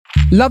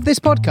Love this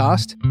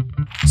podcast?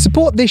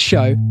 Support this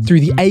show through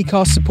the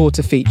Acast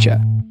supporter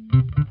feature.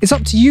 It's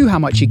up to you how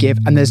much you give,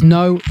 and there's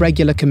no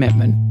regular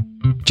commitment.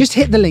 Just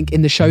hit the link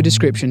in the show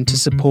description to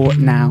support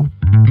now.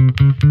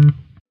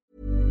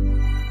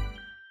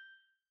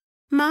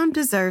 Mom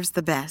deserves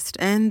the best,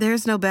 and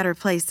there's no better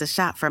place to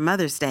shop for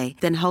Mother's Day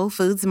than Whole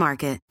Foods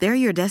Market. They're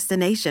your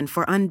destination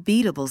for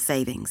unbeatable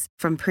savings,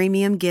 from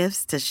premium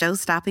gifts to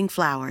show-stopping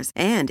flowers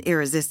and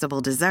irresistible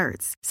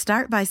desserts.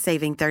 Start by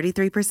saving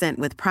 33%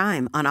 with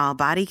Prime on all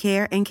body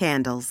care and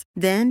candles.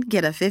 Then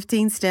get a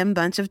 15-stem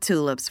bunch of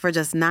tulips for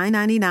just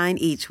 $9.99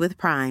 each with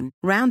Prime.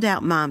 Round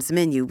out Mom's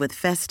menu with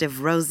festive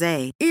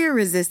rosé,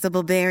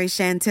 irresistible berry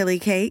chantilly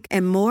cake,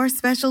 and more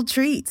special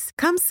treats.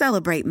 Come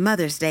celebrate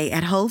Mother's Day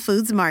at Whole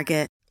Foods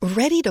Market.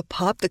 Ready to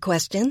pop the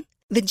question?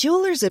 The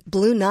jewelers at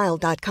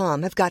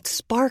BlueNile.com have got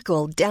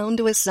sparkle down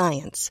to a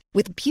science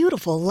with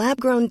beautiful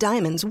lab-grown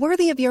diamonds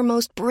worthy of your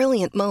most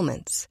brilliant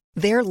moments.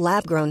 Their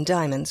lab-grown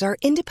diamonds are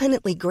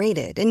independently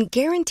graded and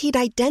guaranteed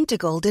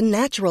identical to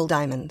natural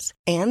diamonds,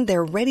 and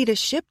they're ready to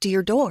ship to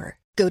your door.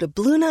 Go to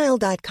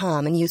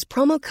BlueNile.com and use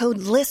promo code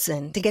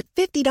LISTEN to get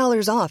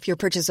 $50 off your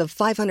purchase of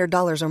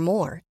 $500 or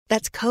more.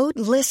 That's code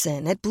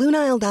LISTEN at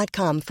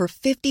BlueNile.com for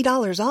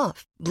 $50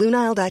 off.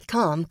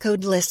 BlueNile.com,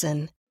 code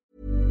LISTEN.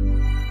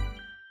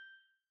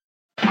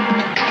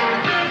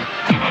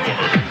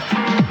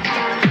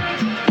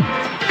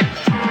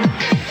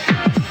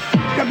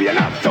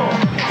 Campionato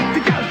di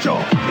calcio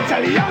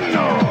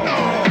italiano.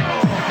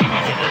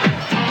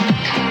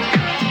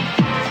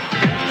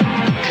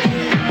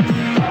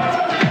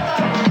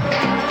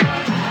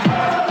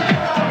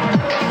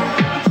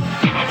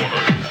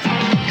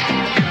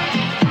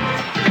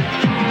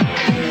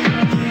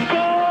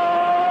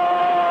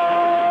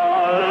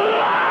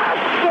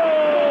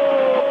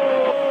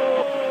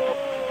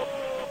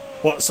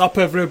 What's up,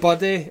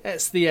 everybody?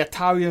 It's the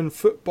Italian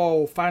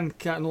football fan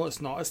cat. No,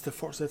 it's not. It's the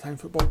Forza Italian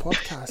Football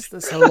Podcast.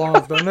 That's how long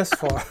I've done this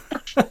for.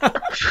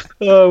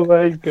 Oh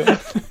my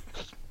god.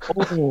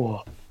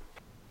 Oh.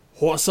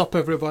 What's up,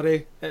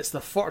 everybody? It's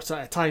the Forza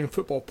Italian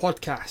Football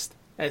Podcast.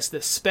 It's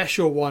the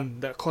special one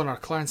that Connor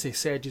Clancy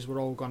said you were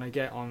all going to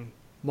get on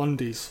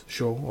Monday's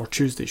show or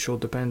Tuesday's show,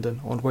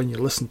 depending on when you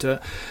listen to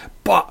it.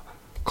 But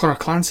Connor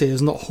Clancy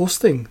is not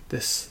hosting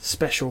this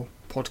special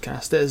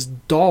podcast. It is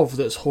Dov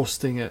that's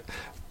hosting it.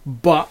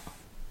 But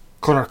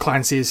Connor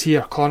Clancy is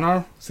here.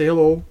 Connor, say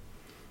hello.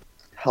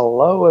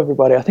 Hello,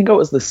 everybody. I think it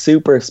was the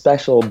super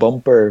special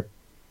bumper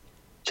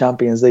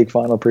Champions League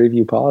final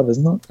preview pod,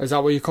 isn't it? Is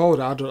that what you called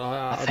it?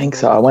 I think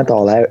so. I went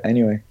all out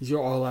anyway.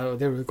 You're all out.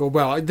 There we go.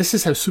 Well, this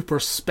is how super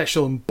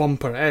special and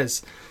bumper it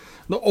is.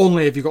 Not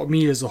only have you got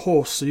me as a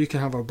host, so you can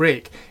have a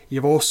break,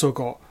 you've also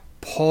got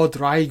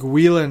Podrig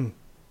Whelan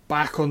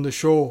back on the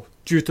show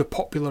due to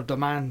popular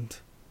demand.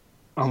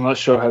 I'm not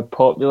sure how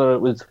popular it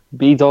would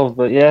be, Dov,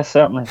 but yeah,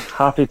 certainly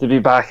happy to be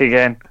back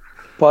again.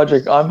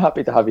 Podrick, I'm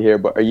happy to have you here,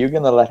 but are you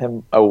going to let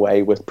him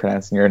away with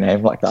pronouncing your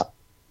name like that?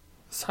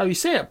 That's how you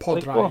say it,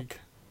 Podrig.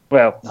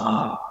 Well,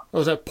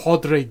 or is it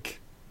Podrig?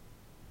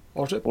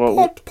 Or is it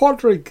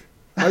Podrig?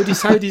 How do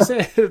you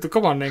say it?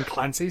 Come on then,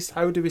 Clancy's.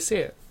 How do we say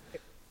it?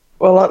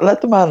 Well, let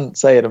the man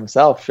say it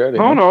himself, surely.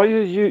 Oh no,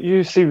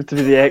 you seem to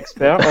be the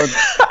expert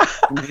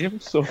on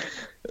names, so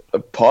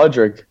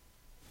Podrick.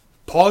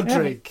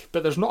 Podrig, yeah.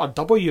 But there's not a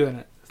W in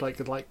it. It's like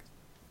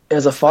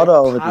there's a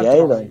photo over the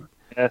A, though.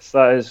 Yes,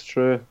 that is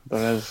true.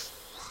 There is.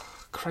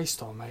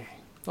 Christ almighty.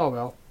 Oh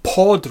well.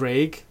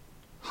 Podrig.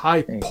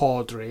 Hi,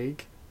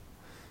 Podrig.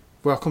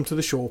 Welcome to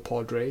the show,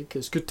 Podrig.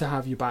 It's good to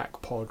have you back,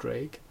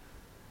 Podrig.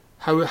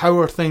 How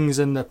are things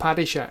in the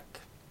Paddy Shack?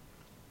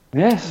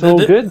 Yes, all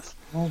good.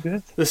 All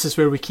good. This is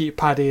where we keep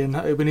Paddy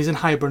when he's in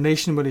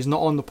hibernation, when he's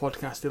not on the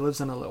podcast. He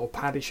lives in a little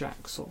Paddy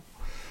Shack, so...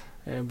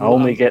 I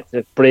only get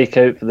to break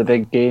out for the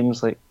big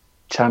games like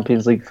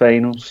Champions League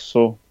finals,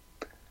 so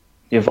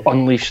you've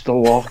unleashed the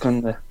lock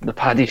on the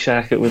Paddy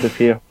Shack, it would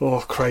appear.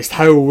 Oh Christ,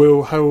 how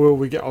will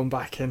we get on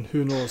back in?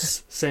 Who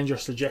knows? Send your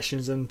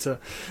suggestions in to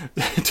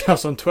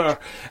us on Twitter.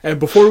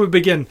 Before we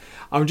begin,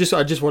 I just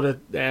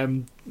want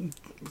to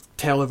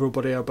tell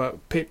everybody about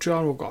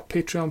Patreon. We've got a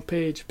Patreon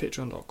page,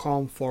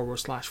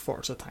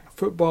 patreon.com/Forza Italian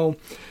Football.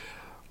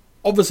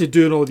 Obviously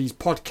doing all these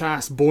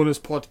podcasts, bonus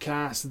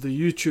podcasts, the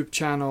YouTube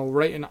channel,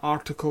 writing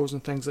articles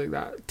and things like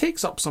that. It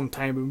takes up some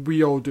time, and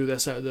we all do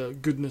this out of the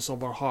goodness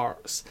of our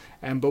hearts.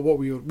 But what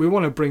we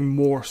want to bring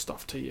more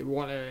stuff to you. We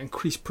want to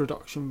increase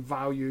production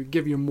value,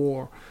 give you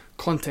more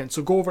content.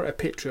 So go over to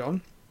Patreon,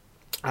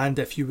 and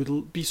if you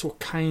would be so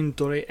kind,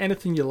 donate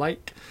anything you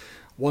like.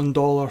 $1,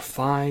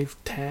 $5,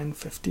 $10,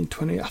 $15,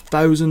 $20,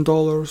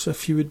 $1,000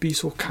 if you would be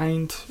so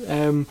kind,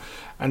 and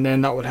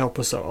then that would help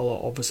us out a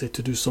lot, obviously,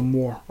 to do some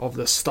more of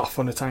this stuff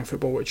on Italian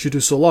football, which you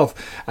do so love.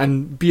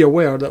 And be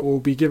aware that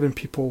we'll be giving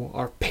people,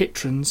 our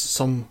patrons,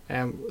 some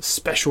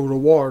special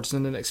rewards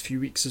in the next few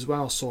weeks as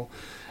well, so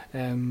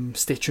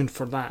stay tuned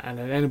for that. And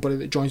then anybody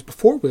that joins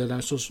before we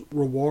announce those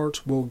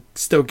rewards will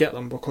still get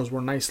them, because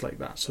we're nice like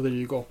that. So there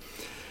you go.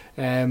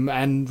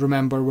 And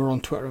remember, we're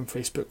on Twitter and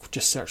Facebook.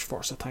 Just search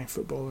Forza Italian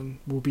Football and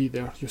we'll be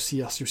there. You'll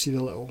see us. You'll see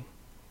the little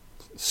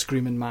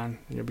screaming man,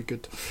 and you'll be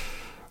good.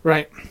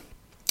 Right,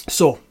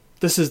 so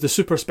this is the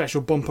super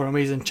special bumper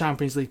amazing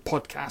Champions League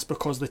podcast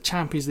because the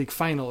Champions League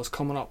final is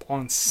coming up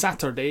on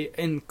Saturday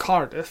in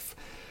Cardiff,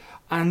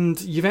 and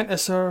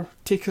Juventus are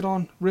taking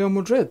on Real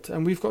Madrid,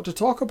 and we've got to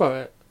talk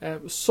about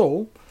it.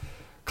 So,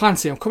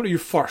 Clancy, I'm coming to you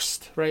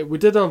first. Right, we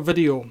did a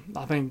video,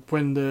 I think,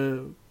 when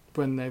the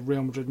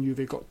Real Madrid and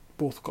Juve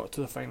both got to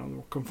the final and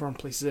were confirmed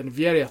places in.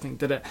 Vieri, I think,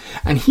 did it,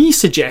 and he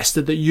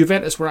suggested that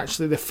Juventus were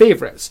actually the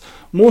favourites.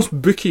 Most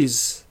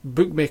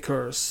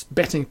bookmakers,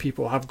 betting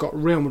people have got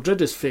Real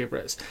Madrid as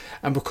favourites,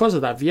 and because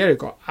of that, Vieri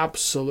got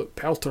absolute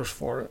pelters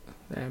for it.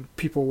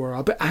 People were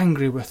a bit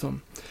angry with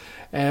him.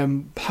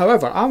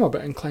 However, I'm a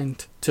bit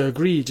inclined to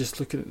agree, just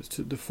looking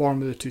at the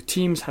form of the two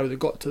teams, how they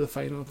got to the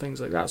final and things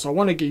like that. So I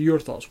want to get your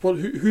thoughts.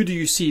 Who do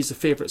you see as the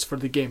favourites for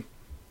the game?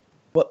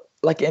 Well,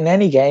 like in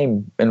any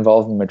game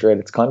involving Madrid,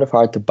 it's kind of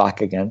hard to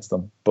back against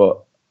them.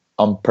 But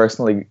I'm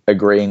personally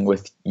agreeing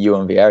with you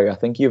and Vieri. I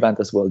think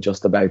Juventus will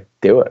just about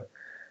do it.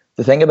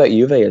 The thing about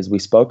Juve is we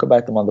spoke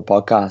about them on the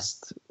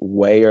podcast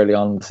way early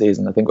on in the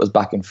season. I think it was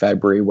back in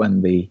February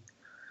when the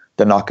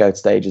knockout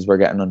stages were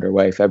getting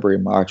underway, February,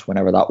 March,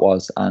 whenever that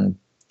was. And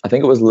I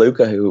think it was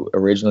Luca who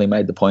originally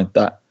made the point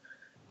that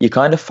you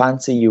kind of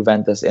fancy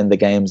Juventus in the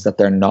games that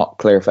they're not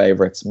clear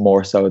favourites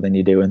more so than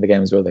you do in the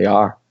games where they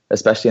are,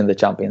 especially in the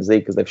Champions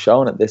League, because they've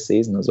shown it this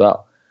season as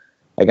well.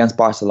 Against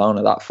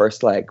Barcelona, that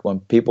first leg,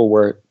 when people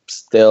were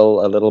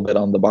still a little bit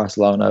on the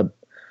Barcelona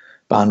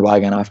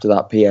bandwagon after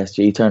that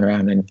PSG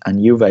turnaround,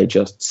 and Juve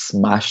just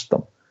smashed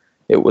them.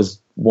 It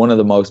was one of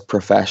the most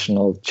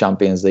professional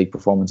Champions League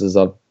performances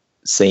I've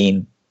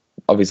seen.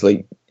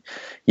 Obviously,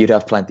 you'd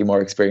have plenty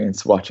more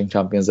experience watching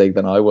Champions League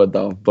than I would,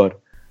 though,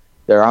 but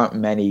there aren't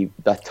many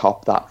that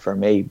top that for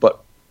me.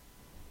 But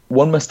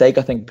one mistake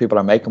I think people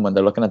are making when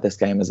they're looking at this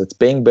game is it's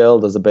being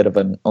billed as a bit of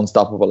an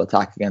unstoppable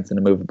attack against an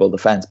immovable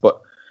defence.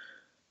 But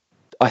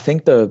I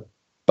think the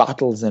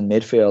battles in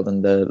midfield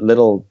and the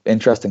little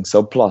interesting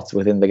subplots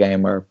within the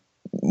game are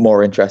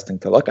more interesting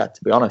to look at,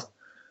 to be honest.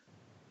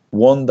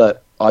 One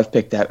that I've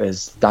picked out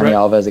is Dani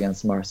Alves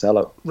against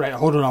Marcelo. Right,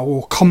 hold on, I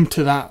will come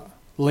to that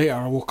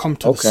later. We'll come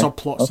to the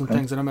subplots and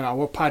things in a minute.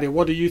 Well, Paddy,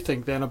 what do you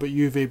think then about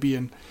Juve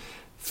being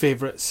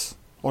favourites,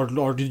 or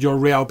did your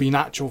Real being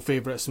actual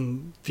favourites,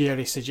 and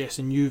Vieri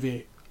suggesting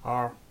Juve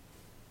are?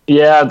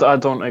 Yeah, I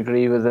don't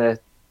agree with the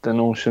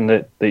notion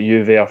that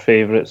Juve are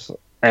favourites.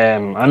 I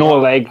know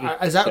Allegri.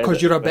 Is that because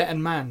you're a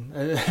betting man?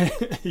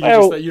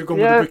 You're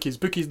going with the bookies.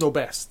 Bookies know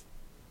best.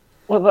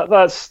 Well,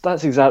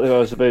 that's exactly what I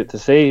was about to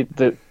say.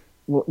 That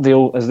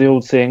as the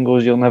old saying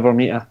goes, you'll never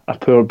meet a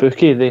poor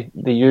bookie. They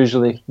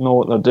usually know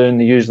what they're doing.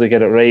 They usually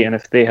get it right. And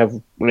if they have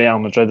Real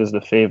Madrid as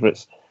the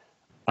favourites,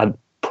 I'd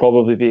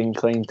probably be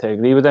inclined to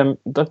agree with them.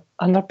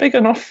 And they're big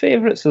enough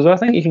favourites as well. I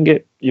think you can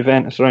get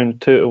Juventus around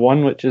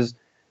 2-1, which is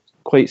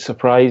quite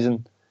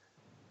surprising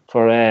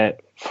for a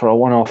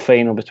one-off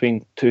final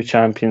between two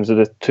champions of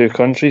the two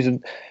countries.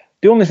 And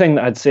the only thing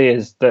that I'd say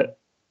is that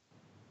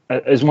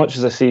as much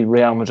as I see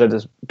Real Madrid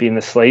as being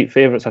the slight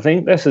favourites, I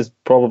think this is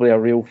probably a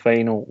real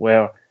final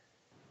where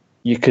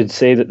you could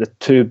say that the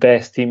two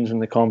best teams in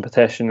the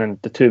competition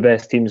and the two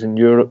best teams in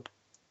Europe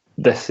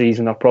this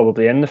season are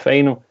probably in the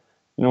final.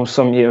 You know,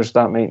 some years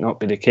that might not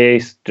be the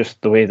case,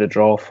 just the way the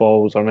draw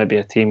falls, or maybe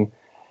a team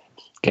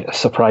get a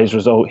surprise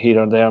result here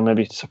or there,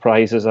 maybe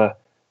surprises a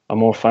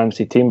more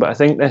fancy team. But I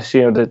think this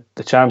year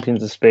the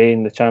champions of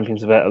Spain, the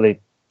champions of Italy,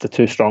 the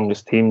two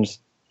strongest teams,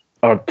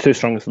 or two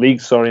strongest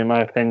leagues, in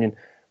my opinion,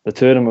 the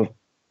two of them have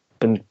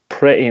been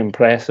pretty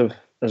impressive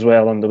as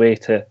well on the way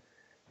to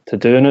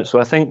doing it. So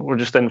I think we're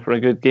just in for a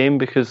good game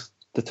because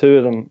the two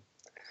of them,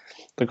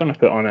 they're going to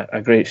put on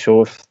a great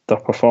show if their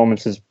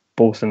performances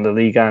both in the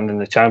league and in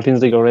the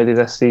Champions League already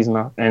this season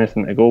are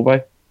anything to go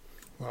by.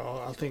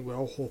 Well, I think we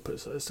all hope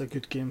it's a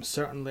good game,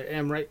 certainly.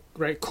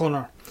 Right,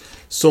 Connor.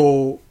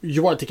 So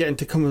you wanted to get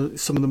into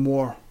some of the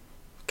more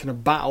kind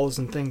of battles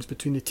and things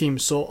between the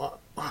teams. So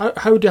how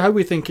are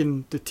we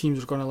thinking the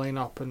teams are going to line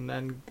up? And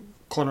then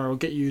Connor, I'll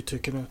get you to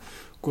kind of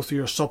go through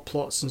your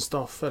subplots and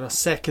stuff in a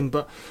second.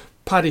 But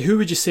Paddy, who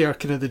would you say are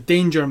kind of the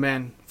danger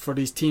men for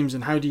these teams,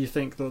 and how do you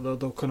think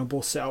they'll kind of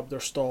both set up their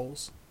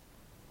stalls?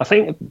 I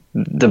think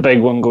the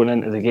big one going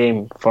into the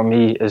game for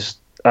me is,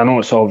 I know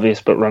it's obvious,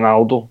 but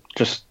Ronaldo,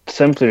 just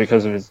simply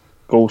because of his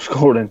goal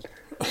scoring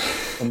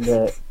in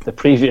the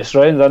previous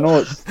round. I know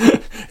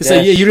it's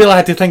so you really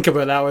had to think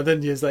about that one,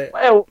 didn't you? It's like,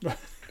 well,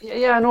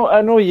 yeah,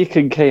 I know you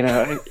could be kind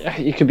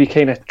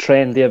of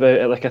trendy about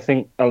it. Like, I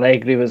think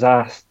Allegri was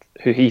asked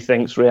who he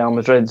thinks Real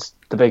Madrid's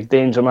the big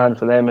danger man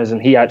for them is,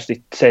 and he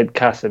actually said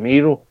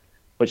Casemiro,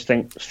 which I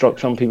think struck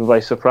some people by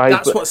surprise.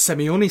 That's what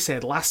Simeone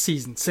said last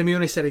season.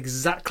 Simeone said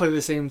exactly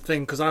the same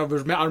thing, because I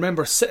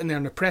remember sitting there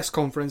in the press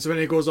conference when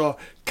he goes,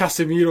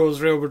 Casemiro's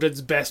Real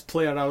Madrid's best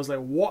player, and I was like,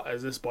 what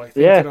is this boy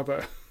thinking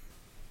about?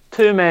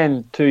 Two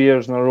men 2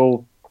 years in a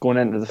row going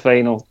into the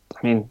final.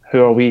 I mean,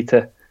 who are we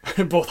to...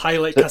 both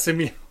highlight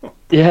Casemiro.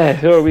 Yeah,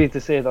 who are we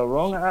to say they're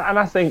wrong? And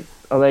I think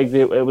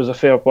Allegri, it was a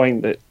fair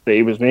point that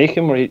he was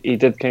making, where he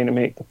did kind of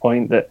make the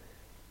point that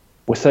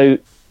without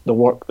the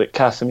work that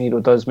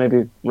Casemiro does.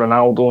 Maybe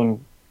Ronaldo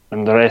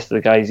and the rest of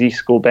the guys,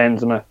 Isco,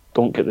 Benzema,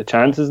 don't get the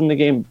chances in the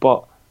game.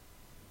 But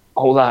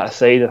all that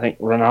aside, I think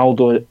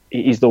Ronaldo,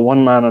 he's the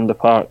one man on the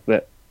park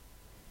that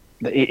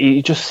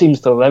he just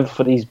seems to live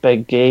for these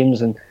big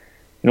games. And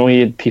he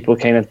had people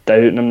kind of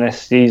doubting him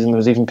this season. There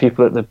was even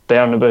people at the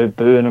Bernabeu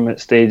booing him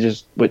at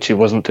stages, which he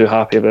wasn't too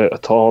happy about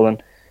at all.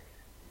 And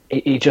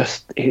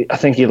I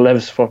think he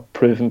lives for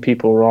proving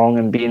people wrong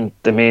and being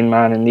the main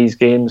man in these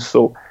games.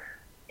 So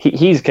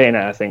he's kind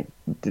of, I think,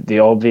 the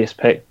obvious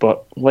pick.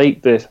 But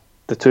like the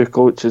two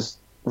coaches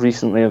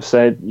recently have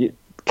said,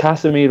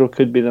 Casemiro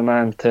could be the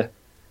man to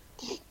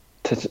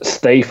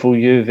stifle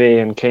Juve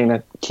and kind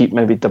of keep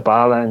maybe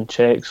Dybala in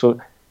check.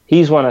 So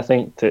he's one, I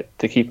think,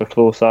 to keep a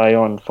close eye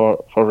on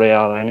for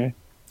Real anyway.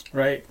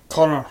 Right,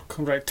 Connor,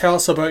 tell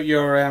us about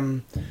your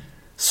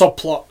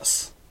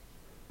subplots.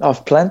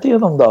 I've plenty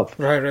of them, Dov.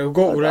 Right, we'll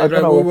go.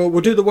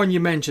 We'll do the one you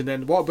mentioned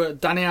then. What about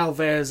Dani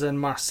Alves and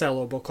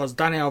Marcelo? Because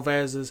Dani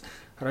Alves has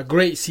had a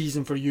great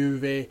season for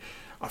Juve,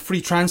 a free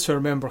transfer,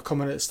 remember,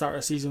 coming at the start of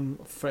the season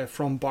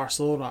from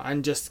Barcelona,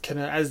 and just kind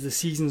of as the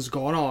season's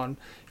gone on,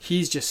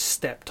 he's just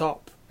stepped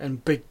up in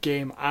big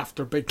game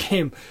after big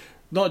game.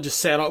 Not just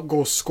set up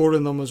goals,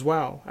 scoring them as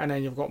well. And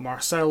then you've got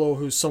Marcelo,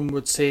 who some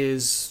would say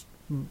is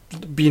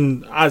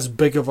been as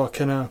big of a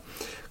kind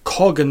of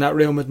cog in that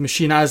Real Madrid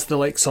machine as the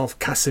likes of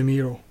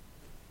Casemiro.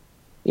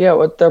 Yeah,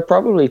 well, they're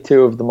probably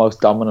two of the most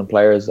dominant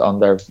players on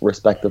their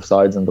respective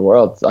sides in the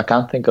world. I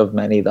can't think of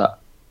many that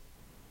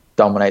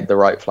dominate the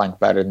right flank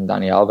better than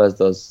Dani Alves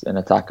does in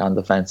attack and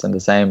defence, and the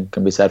same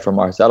can be said for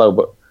Marcelo.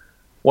 But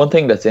one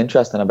thing that's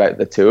interesting about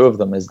the two of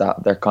them is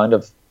that they're kind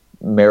of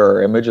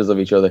mirror images of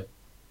each other.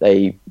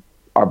 They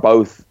are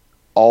both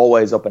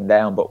always up and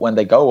down, but when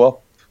they go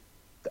up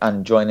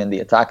and join in the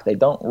attack, they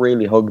don't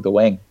really hug the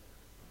wing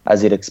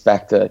as you'd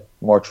expect a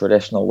more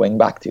traditional wing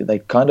back to. They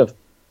kind of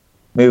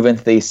move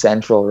into these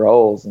central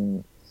roles,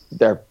 and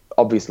they're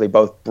obviously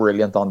both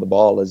brilliant on the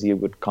ball, as you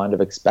would kind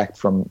of expect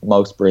from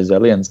most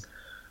Brazilians.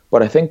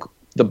 But I think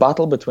the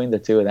battle between the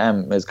two of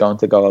them is going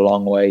to go a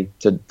long way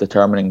to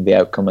determining the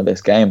outcome of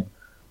this game.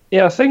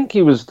 Yeah, I think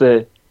he was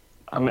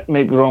I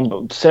may be wrong,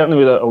 but certainly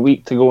with a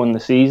week to go in the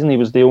season, he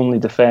was the only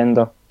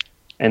defender,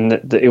 and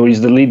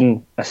he's the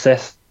leading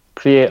assist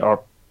creator,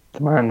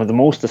 the man with the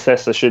most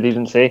assists, I should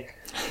even say,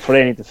 for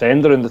any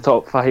defender in the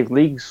top 5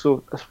 leagues.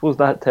 So I suppose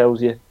that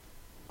tells you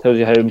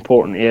how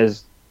important he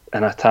is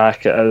in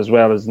attack as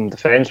well as in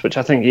defence, which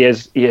I think he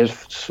is.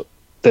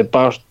 The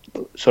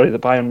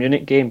Bayern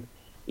Munich game,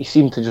 he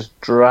seemed to just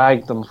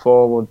drag them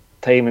forward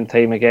time and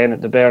time again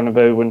at the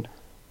Bernabeu. When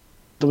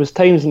there was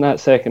times in that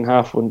second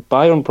half when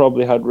Bayern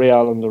probably had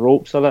Real on the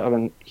ropes a little,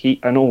 and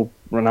I know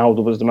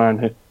Ronaldo was the man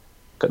who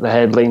got the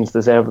headlines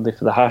deservedly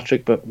for the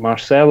hat-trick, but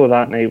Marcelo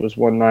that night was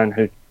one man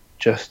who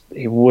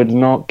he would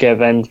not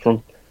give in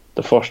from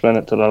the first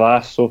minute to the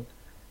last. So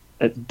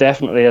it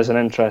definitely is an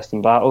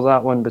interesting battle,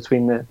 that one,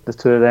 between the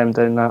two of them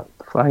down that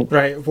flank.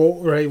 Right. Well,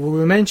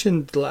 we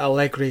mentioned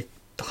Allegri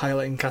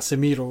highlighting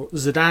Casemiro.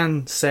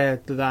 Zidane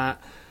said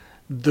that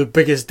the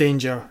biggest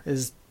danger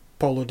is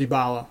Paulo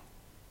Dybala.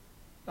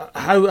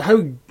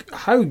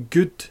 How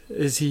good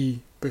has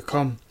he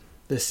become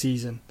this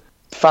season?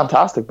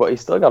 Fantastic, but he's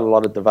still got a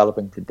lot of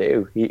developing to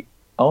do. He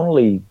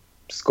only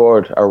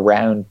scored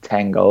around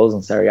 10 goals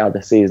in Serie A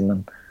this season,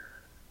 and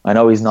I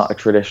know he's not a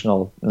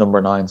traditional number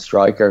 9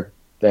 striker.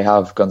 They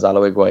have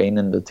Gonzalo Higuain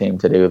in the team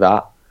to do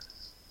that.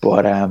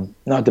 But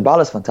no,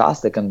 Dybala's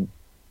fantastic, and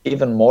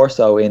even more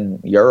so in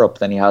Europe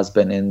than he has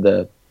been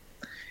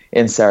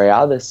in Serie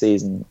A this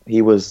season.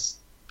 He was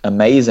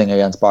amazing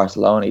against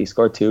Barcelona. He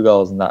scored 2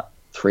 goals in that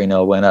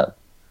 3-0 win at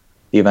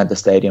the Juventus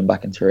Stadium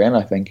back in Turin,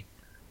 I think.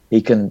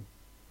 He can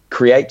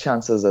create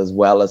chances as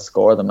well as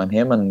score them, and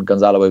him and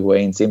Gonzalo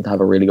Higuain seem to have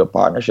a really good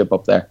partnership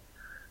up there.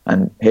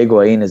 And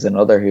Higuain is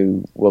another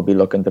who will be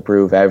looking to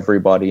prove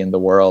everybody in the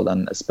world,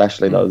 and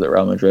especially those at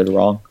Real Madrid,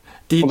 wrong.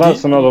 Well,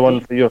 that's another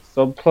one for your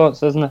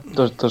subplots, isn't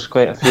it? There's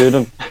quite a few of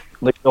them.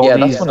 Like all these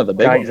that's one of the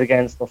big guys ones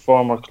against their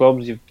former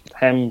clubs. You've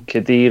him,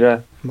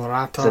 Khedira,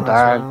 Morata,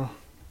 Zidane,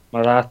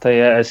 Morata.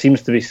 Yeah, it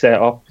seems to be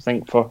set up, I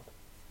think, for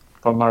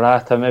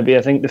Morata. Maybe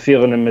I think the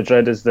feeling in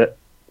Madrid is that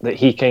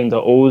he kind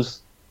of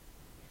owes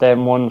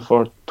them one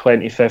for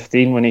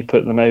 2015 when he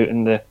put them out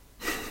in the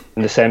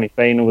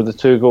semi-final with the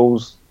 2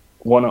 goals,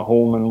 one at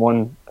home and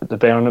one at the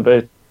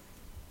Bernabeu,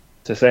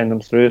 to send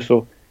them through.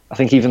 So I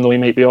think even though he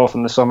might be off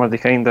in the summer, they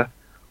kind of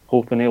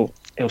hoping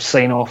he'll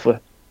sign off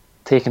with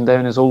taking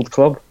down his old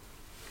club.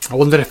 I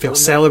wonder if he'll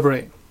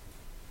celebrate.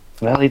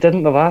 Well, he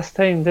didn't the last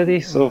time, did he?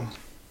 So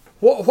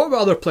what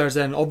about other players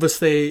then?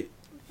 Obviously,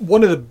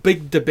 one of the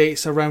big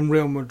debates around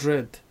Real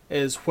Madrid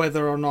is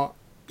whether or not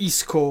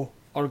Isco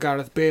or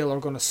Gareth Bale are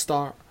going to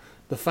start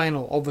the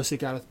final. Obviously,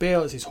 Gareth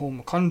Bale, it's his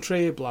home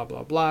country, blah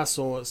blah blah,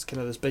 so it's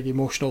kind of this big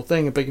emotional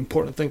thing, a big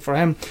important thing for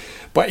him.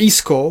 But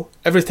Isco,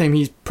 every time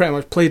he's pretty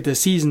much played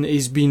this season,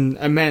 he's been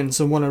immense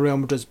and one of Real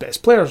Madrid's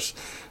best players,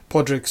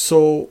 Podrick.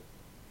 So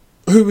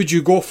who would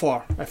you go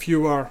for if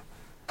you were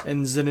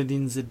in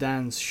Zinedine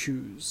Zidane's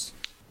shoes?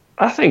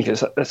 I think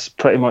it's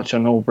pretty much a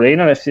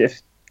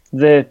no-brainer.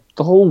 the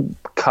whole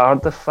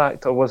Cardiff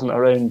factor wasn't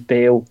around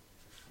Bale,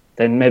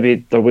 then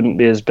maybe there wouldn't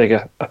be as big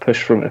a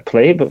push for him to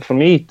play. But for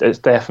me, it's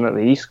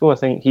definitely Isco. I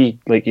think he,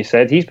 like you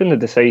said, he's been the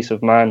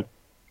decisive man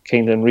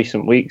kind of in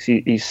recent weeks.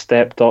 He's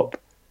stepped up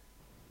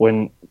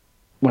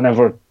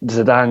whenever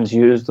Zidane's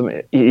used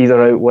him,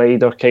 either out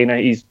wide or kind of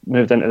he's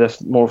moved into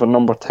this more of a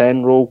number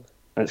 10 role.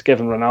 And it's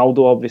given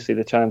Ronaldo, obviously,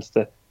 the chance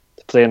to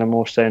play in a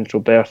more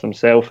central berth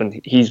himself.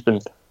 And he's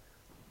been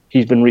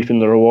reaping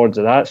the rewards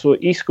of that. So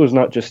Isco's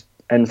not just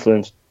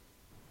influenced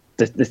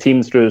the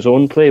team through his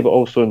own play, but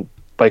also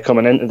by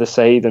coming into the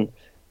side, and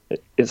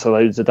it's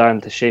allowed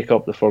Zidane to shake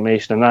up the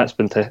formation, and that's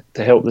been to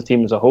help the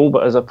team as a whole.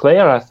 But as a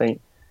player, I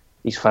think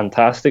he's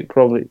fantastic.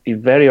 Probably he's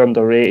very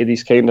underrated.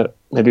 He's kind of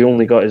maybe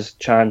only got his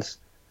chance,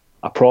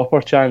 a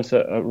proper chance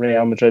at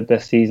Real Madrid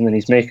this season, and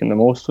he's making the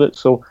most of it.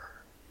 So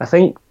I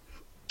think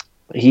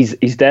he's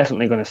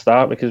definitely going to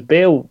start, because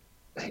Bale,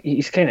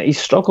 he's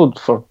struggled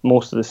for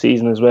most of the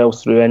season as well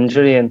through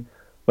injury, and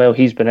while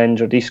he's been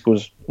injured,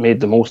 Isco's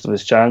made the most of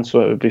his chance.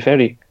 So it would be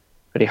very,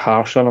 very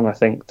harsh on him, I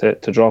think, to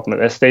drop him at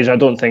this stage. I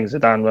don't think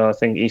Zidane will. I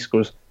think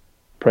Isco's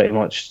pretty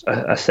much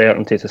a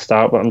certainty to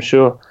start, but I'm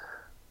sure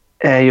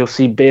you'll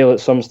see Bale at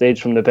some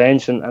stage from the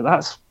bench, and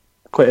that's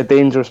quite a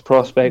dangerous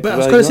prospect. But I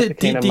was going to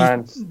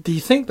say, do you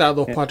think that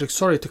though, Patrick?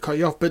 Sorry to cut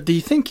you off, but do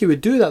you think he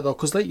would do that though?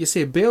 Because like you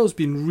say, Bale's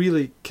been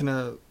really kind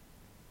of,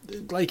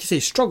 like you say,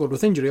 struggled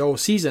with injury all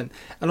season,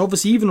 and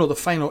obviously even though the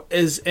final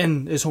is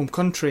in his home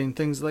country and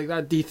things like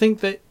that, do you think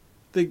that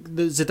the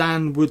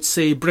Zidane would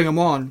say bring him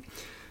on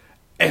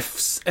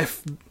if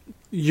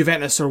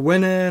Juventus are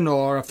winning,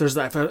 or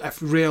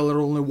if Real are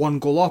only one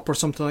goal up or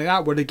something like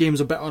that, where the game's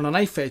a bit on a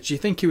knife edge? Do you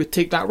think he would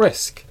take that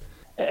risk?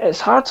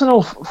 It's hard to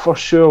know for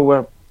sure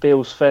where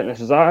Bale's fitness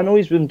is at. I know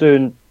he's been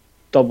doing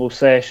double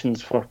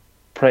sessions for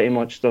pretty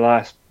much the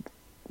last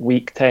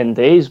week, 10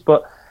 days,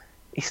 but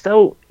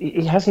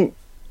he hasn't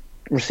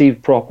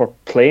received proper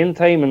playing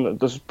time, and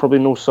there's probably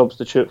no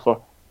substitute for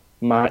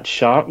match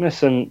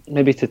sharpness, and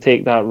maybe to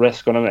take that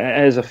risk on him,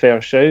 it is a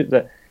fair shout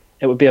that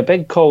it would be a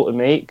big call to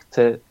make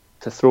to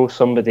throw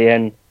somebody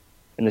in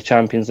the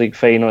Champions League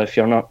final if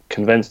you're not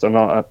convinced they're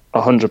not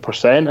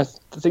 100%.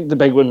 I think the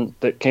big one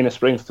that kind of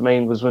springs to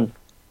mind was when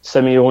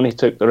Simeone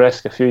took the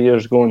risk a few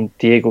years ago on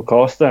Diego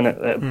Costa, and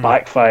it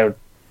backfired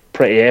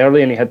pretty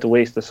early, and he had to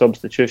waste the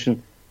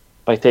substitution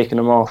by taking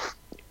him off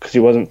because he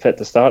wasn't fit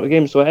to start the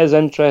game. So it is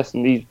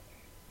interesting,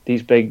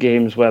 these big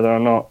games, whether or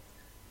not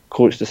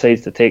coach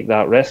decides to take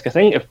that risk. I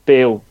think if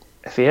Bale,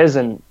 if he is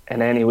in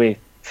any way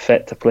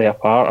fit to play a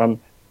part,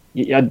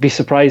 I'd be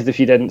surprised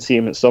if you didn't see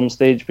him at some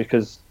stage,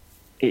 because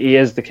he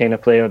is the kind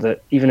of player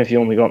that even if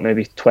you only got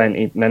maybe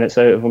 20 minutes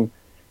out of him,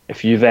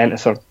 if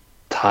Juventus are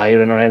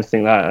tiring or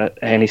anything like that at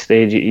any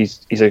stage,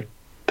 he's a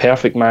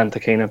perfect man to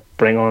kind of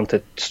bring on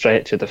to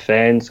stretch a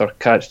defence or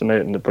catch them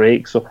out in the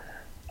break. So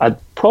I'd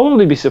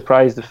probably be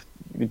surprised if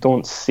you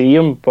don't see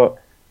him, but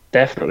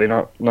definitely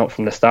not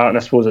from the start. And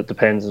I suppose it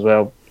depends as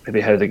well,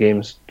 maybe how the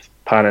game's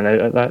panning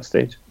out at that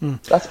stage.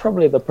 That's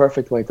probably the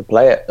perfect way to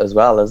play it as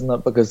well, isn't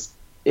it? Because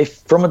if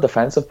from a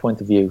defensive point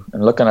of view,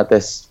 and looking at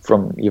this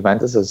from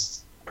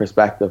Juventus's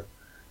perspective,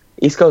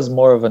 Isco's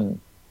more of an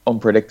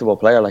unpredictable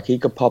player. Like, he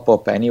could pop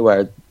up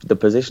anywhere. The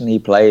position he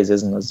plays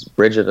isn't as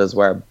rigid as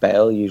where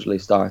Bale usually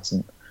starts,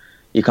 and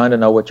you kind of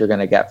know what you're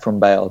going to get from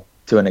Bale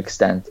to an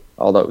extent,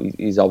 although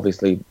he's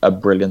obviously a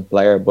brilliant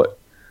player. But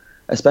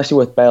especially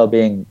with Bale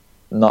being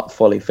not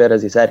fully fit,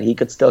 as you said, he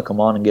could still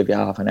come on and give you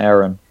half an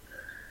hour, and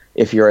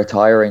if you're a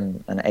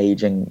tiring and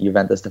aging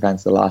Juventus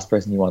defence, the last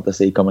person you want to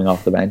see coming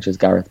off the bench is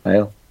Gareth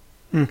Bale.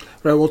 Right,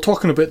 well,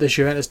 talking about this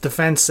Juventus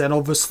defence, then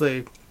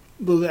obviously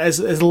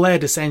is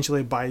led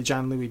essentially by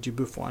Gianluigi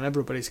Buffon.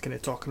 Everybody's kind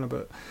of talking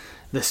about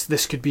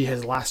this could be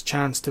his last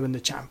chance to win the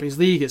Champions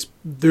League. It's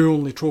the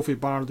only trophy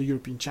bar the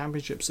European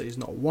Championships that he's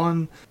not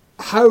won.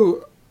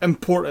 How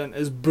important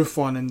is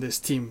Buffon in this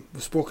team?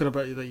 We've spoken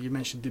about that. You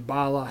mentioned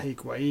Dybala,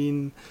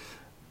 Higuain,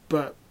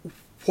 but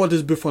what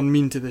does Buffon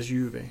mean to this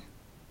Juve?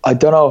 I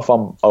don't know if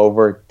I'm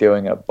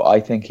overdoing it, but I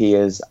think he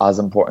is as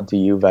important to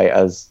Juve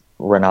as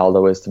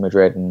Ronaldo is to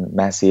Madrid and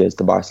Messi is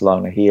to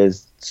Barcelona. He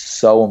is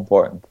so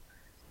important.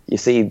 You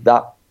see,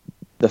 that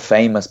the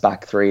famous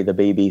back three, the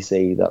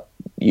BBC that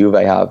Juve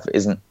have,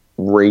 isn't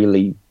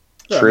really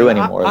true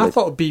anymore. I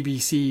thought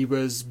BBC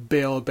was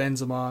Bale,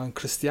 Benzema and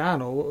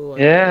Cristiano.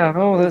 Yeah, I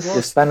know. You're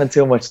spending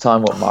too much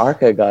time with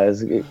Marca,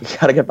 guys. You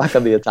got to get back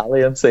on the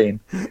Italian scene.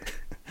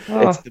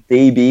 It's the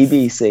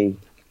BBC.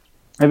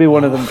 Maybe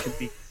one of them could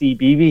be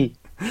CBB.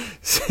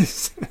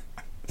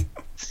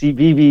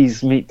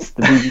 CBBS meets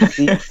the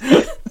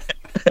BBC.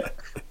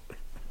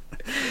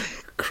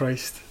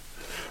 Christ.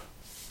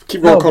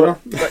 Keep going, Connor.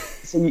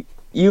 So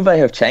Juve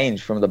have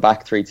changed from the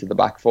back three to the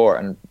back four,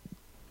 and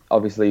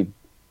obviously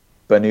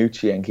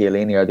Bonucci and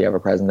Chiellini are the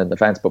ever-present in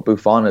defence, but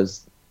Buffon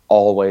is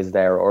always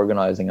there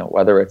organising it,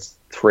 whether it's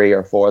 3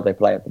 or 4 they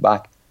play at the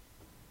back.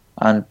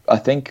 And I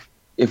think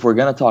if we're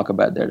going to talk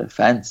about their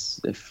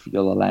defence, if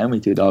you'll allow me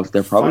to, Dov,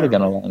 they're probably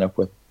going to line up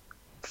with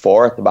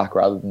 4 at the back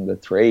rather than the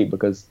 3,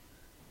 because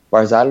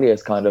Barzagli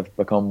has kind of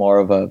become more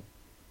of a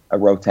a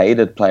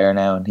rotated player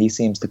now, and he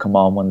seems to come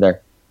on when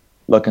they're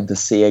looking to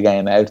see a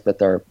game out that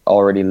they're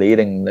already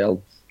leading.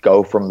 They'll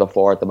go from the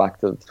 4 at the back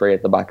to the 3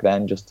 at the back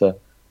then just to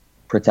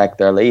protect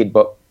their lead.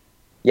 But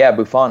yeah,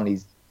 Buffon,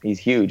 he's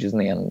huge, isn't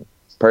he? And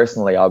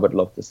personally, I would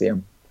love to see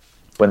him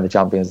win the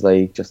Champions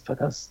League just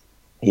because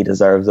he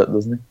deserves it,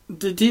 doesn't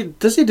he?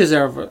 Does he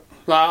deserve it?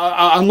 Like,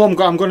 I know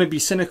I'm going to be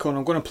cynical and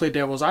I'm going to play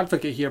devil's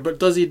advocate here, but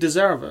does he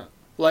deserve it?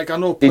 Like, I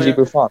know Gigi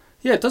Buffon.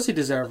 Yeah, does he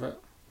deserve it?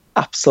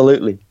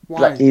 Absolutely.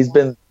 Why? Like, he's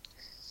been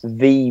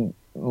the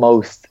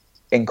most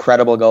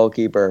incredible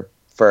goalkeeper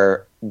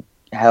for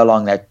how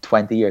long now?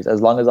 20 years.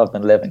 As long as I've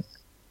been living,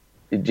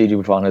 Gigi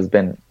Buffon has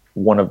been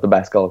one of the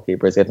best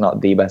goalkeepers, if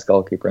not the best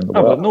goalkeeper in the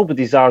world. But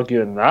nobody's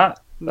arguing that.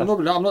 No,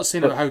 I'm not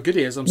saying how good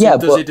he is. I'm saying,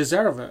 does he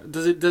deserve it?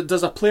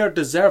 Does a player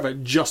deserve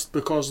it just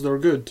because they're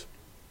good?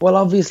 Well,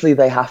 obviously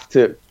they have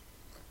to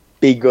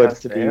be good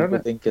to be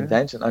within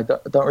contention. I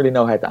don't really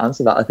know how to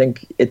answer that. I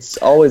think it's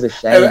always a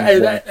shame.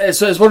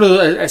 It's one of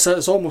the.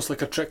 It's almost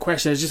like a trick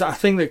question. It's just I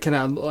think that kind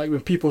of like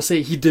when people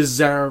say he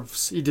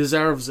deserves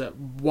it.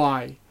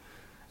 Why?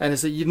 And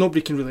it's like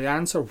nobody can really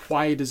answer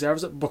why he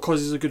deserves it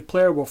because he's a good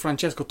player. Well,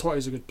 Francesco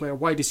Totti's a good player.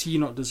 Why does he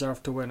not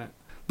deserve to win it?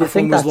 I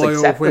think that's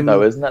accepted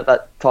though, isn't it?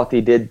 That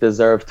Totti did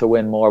deserve to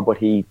win more, but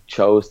he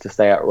chose to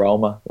stay at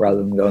Roma rather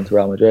than going to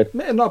Real Madrid.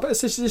 No, but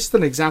it's just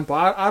an example.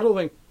 I don't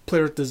think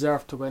players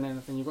deserve to win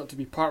anything. You've got to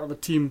be part of a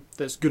team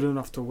that's good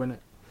enough to win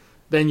it.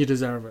 Then you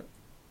deserve it.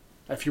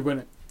 If you win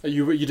it.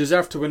 You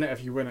deserve to win it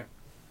if you win it.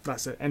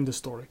 That's it. End of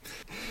story.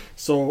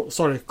 So,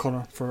 sorry,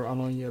 Connor, for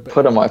annoying you a bit.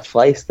 Put in my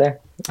place there.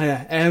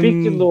 Yeah.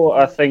 Speaking though,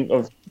 I think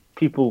of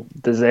people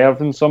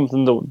deserving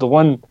something, the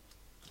one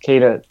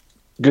kind of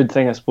good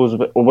thing, I suppose,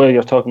 while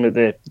you're talking about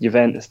the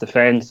Juventus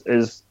defence,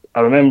 is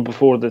I remember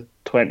before the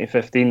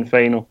 2015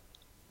 final,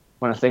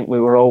 when I think we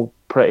were all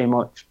pretty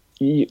much,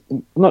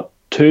 not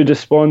too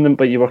despondent,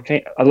 but you were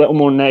kind of a little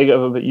more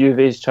negative about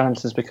Juve's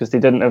chances because they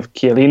didn't have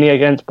Chiellini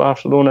against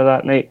Barcelona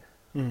that night.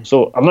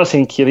 So I'm not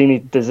saying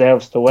Chiellini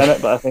deserves to win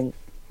it, but I think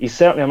he's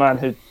certainly a man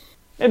who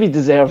maybe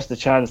deserves the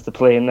chance to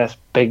play in this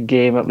big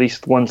game at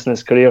least once in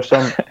his career. So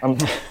I'm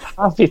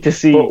happy to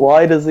see. But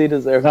why does he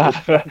deserve it?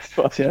 I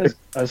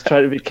was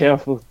trying to be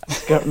careful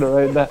skirting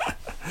around that.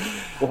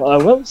 What I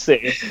will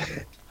say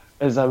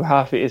is I'm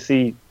happy to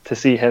see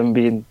him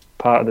being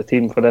part of the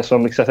team for this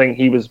one because I think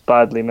he was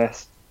badly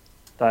missed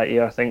that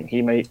year. I think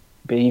he might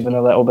be even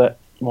a little bit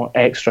more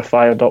extra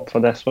fired up for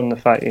this one, the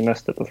fact he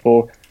missed it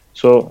before.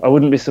 So I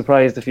wouldn't be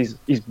surprised if he's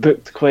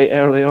booked quite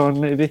early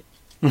on, maybe.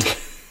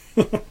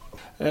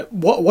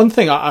 One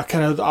thing I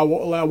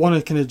want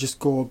to kind of just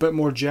go a bit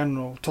more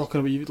general,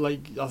 talking about, like,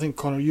 I think,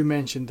 Connor, you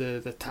mentioned the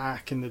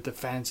attack and the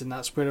defence, and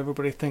that's where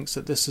everybody thinks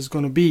that this is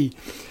going to be.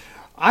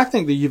 I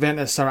think the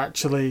Juventus are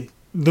actually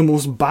the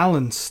most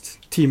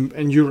balanced team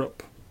in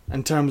Europe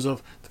in terms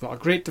of they've got a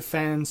great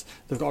defence,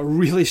 they've got a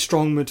really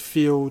strong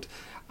midfield,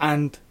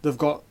 and they've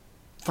got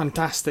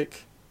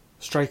fantastic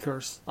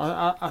strikers.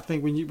 I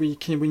think when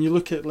you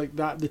look at like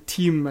that, the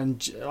team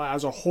and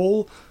as a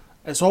whole,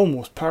 it's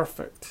almost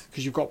perfect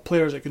because you've got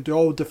players that can do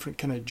all different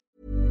kind of.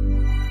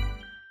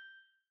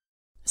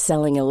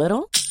 Selling a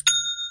little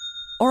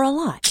or a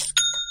lot?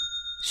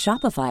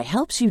 Shopify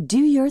helps you do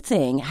your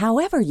thing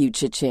however you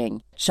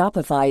cha-ching.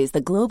 Shopify is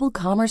the global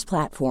commerce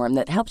platform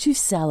that helps you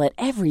sell at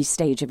every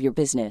stage of your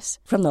business.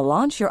 From the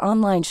launch your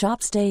online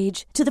shop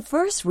stage to the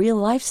first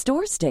real-life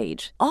store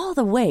stage, all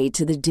the way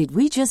to the did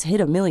we just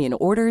hit a million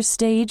orders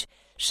stage.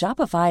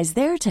 Shopify's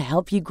there to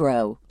help you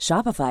grow.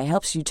 Shopify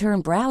helps you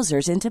turn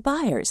browsers into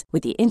buyers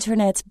with the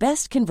internet's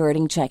best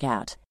converting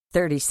checkout.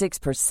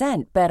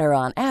 36% better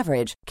on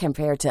average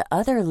compared to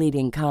other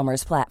leading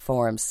commerce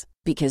platforms.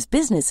 Because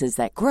businesses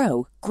that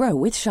grow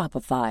with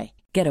Shopify.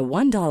 Get a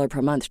 $1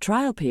 per month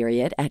trial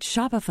period at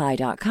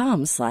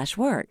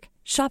shopify.com/work.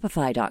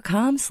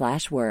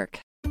 Shopify.com/work.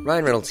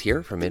 Ryan Reynolds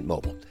here from Mint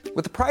Mobile.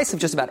 With the price of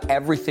just about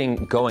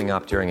everything going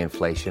up during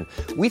inflation,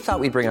 we thought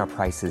we'd bring our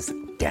prices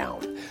down.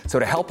 So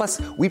to help us,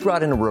 we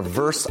brought in a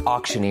reverse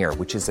auctioneer,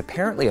 which is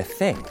apparently a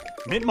thing.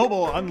 Mint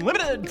Mobile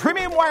Unlimited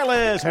Premium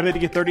Wireless. How to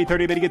get 30,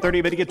 30, bit to get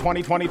 30, bit to get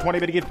 20, 20, 20,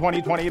 bit to get 20,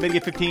 20, bit to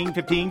get 15,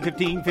 15,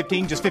 15,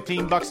 15, just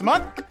 $15 a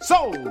month?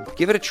 Sold!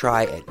 Give it a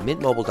try at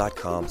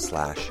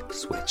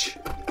mintmobile.com/switch.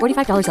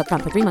 $45 up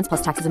front for 3 months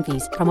plus taxes and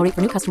fees. Promo rate for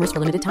new customers for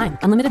limited time.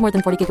 Unlimited more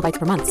than 40 gigabytes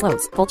per month.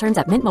 Slows full terms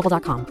at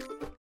mintmobile.com.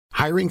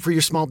 Hiring for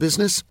your small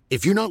business?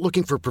 If you're not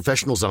looking for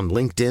professionals on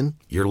LinkedIn,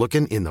 you're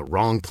looking in the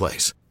wrong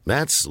place.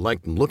 That's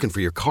like looking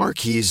for your car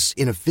keys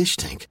in a fish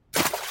tank.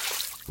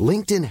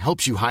 LinkedIn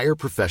helps you hire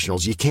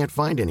professionals you can't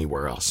find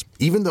anywhere else,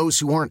 even those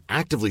who aren't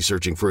actively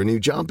searching for a new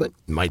job but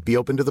might be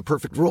open to the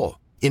perfect role.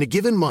 In a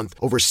given month,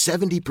 over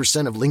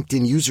 70% of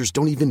LinkedIn users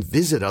don't even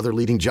visit other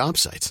leading job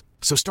sites.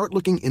 So start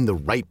looking in the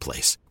right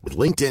place. With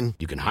LinkedIn,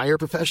 you can hire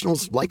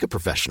professionals like a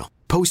professional.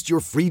 Post your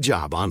free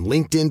job on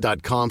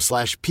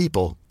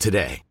linkedin.com/people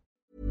today.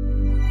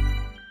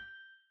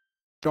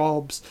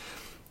 Jobs,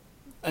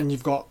 and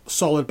you've got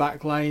solid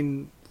back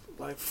line,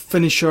 like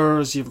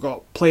finishers, you've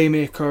got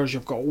playmakers,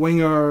 you've got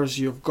wingers,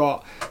 you've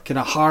got kind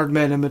of hard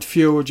men in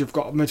midfield, you've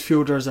got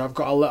midfielders that have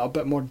got a little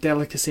bit more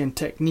delicacy and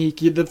technique.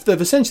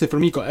 They've essentially, for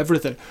me, got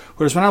everything.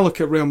 Whereas when I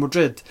look at Real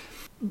Madrid,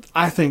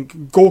 I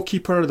think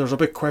goalkeeper, there's a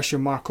big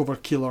question mark over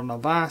Keylor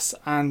Navas,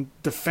 and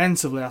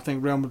defensively I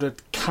think Real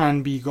Madrid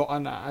can be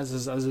gotten at, as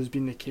has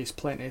been the case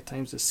plenty of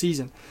times this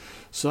season.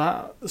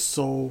 That's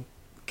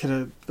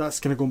kind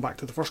of going back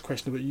to the first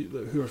question about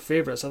who are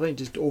favourites. I think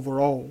just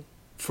overall,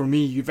 for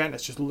me,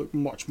 Juventus just look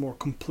much more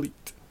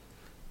complete.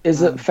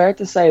 Is it fair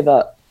to say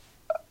that,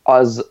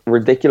 as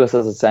ridiculous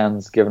as it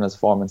sounds given his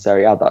form in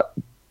Serie A, that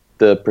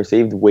the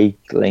perceived weak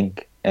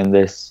link in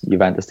this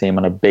Juventus team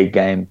in a big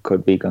game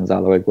could be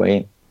Gonzalo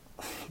Higuain?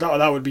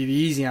 That would be the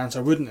easy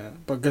answer, wouldn't it?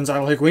 But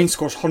Gonzalo Higuain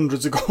scores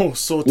hundreds of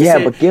goals. So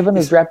but given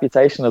his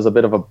reputation as a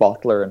bit of a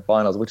bottler in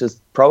finals, which is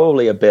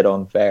probably a bit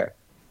unfair.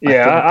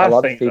 I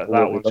think that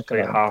was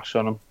quite harsh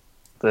on him.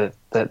 That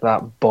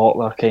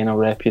bottler kind of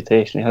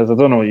reputation he has. I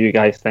don't know what you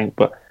guys think,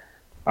 but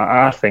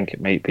I think it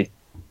might be,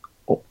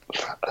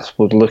 I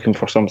suppose, looking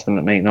for something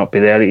that might not be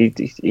there.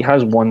 He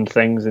has won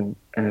things in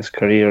his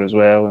career as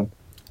well.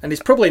 And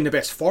he's probably in the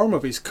best form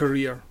of his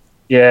career.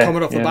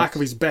 Coming off the back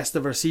of his best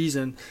ever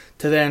season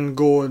to then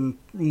go and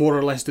more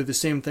or less do the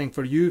same thing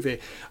for Juve. And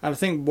I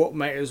think what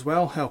might as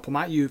well help him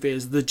at Juve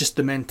is just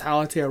the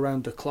mentality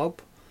around the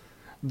club.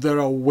 They're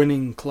a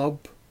winning club.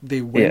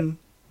 They win.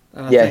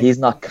 And he's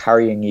not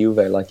carrying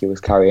Juve like he was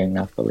carrying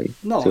Napoli.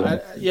 No,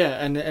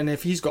 and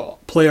if he's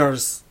got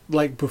players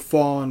like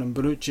Buffon and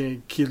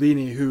Bonucci,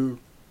 Chiellini who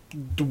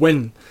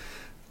win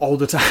all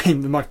the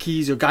time, the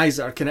Marquisio, guys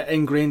that are kind of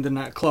ingrained in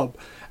that club,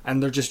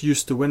 and they're just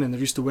used to winning, they're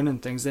used to winning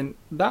things, then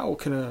that will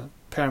kind of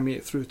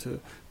permeate through to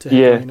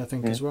Higuain, I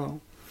think, as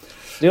well.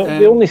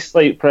 The only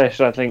slight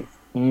pressure, I think,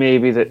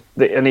 maybe that,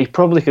 and he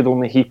probably could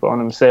only heap it on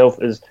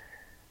himself, is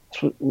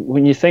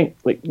when you think,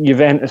 like,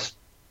 Juventus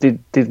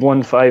did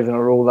won 5 in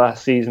a row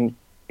last season.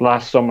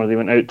 Last summer they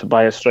went out to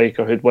buy a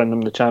striker who'd win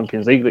them the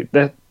Champions League.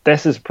 Like,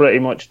 this is pretty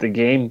much the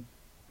game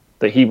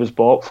that he was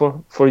bought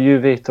for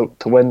Juve, to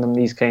win them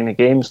these kind of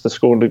games, to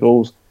score the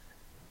goals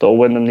that'll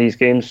win them these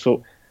games.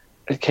 So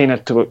it kind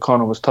of, to what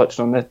Connor was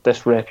touching on,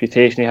 this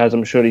reputation he has,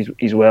 I'm sure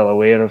he's well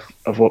aware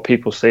of what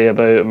people say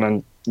about him,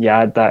 and you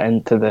add that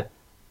into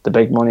the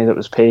big money that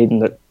was paid,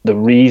 and the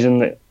reason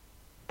that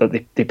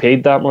they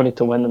paid that money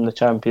to win them the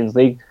Champions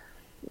League.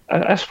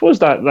 I suppose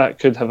that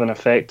could have an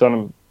effect on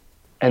him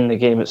in the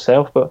game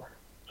itself, but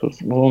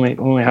we'll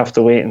only have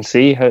to wait and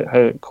see how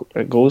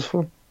it goes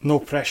for him. No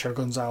pressure,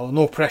 Gonzalo.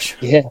 No pressure.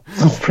 Yeah,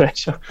 no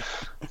pressure.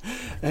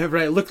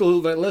 Right, look a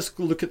little bit. Let's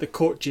look at the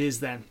coaches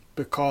then,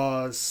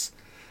 because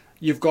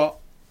you've got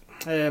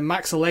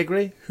Max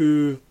Allegri,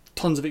 who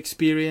tons of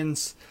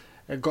experience,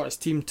 got his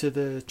team to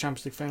the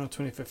Champions League final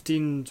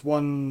 2015.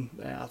 Won,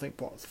 I think,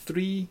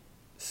 3,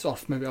 or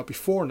maybe it'll be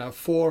 4 now.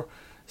 4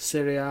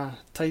 Serie A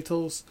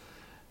titles.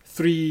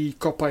 3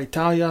 Coppa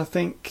Italia, I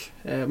think.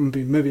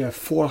 Maybe a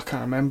 4, I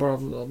can't remember.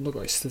 I've not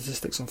got his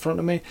statistics in front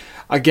of me.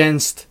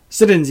 Against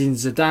Zinedine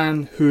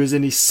Zidane, who is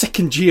in his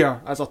second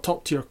year as a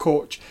top-tier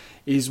coach.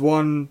 He's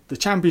won the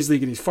Champions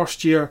League in his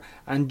first year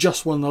and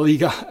just won the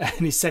Liga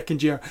in his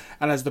second year,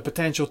 and has the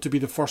potential to be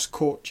the first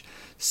coach,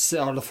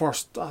 or the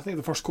first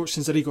coach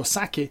since Arrigo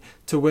Sacchi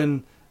to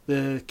win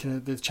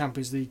the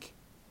Champions League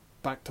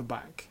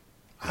back-to-back.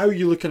 How are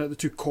you looking at the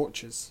 2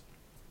 coaches?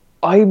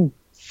 I'm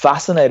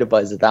fascinated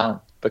by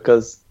Zidane,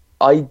 because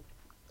I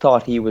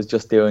thought he was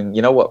just doing,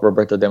 you know what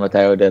Roberto Di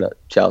Matteo did at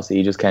Chelsea?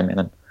 He just came in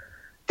and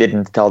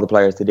didn't tell the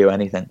players to do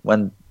anything.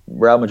 When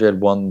Real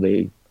Madrid won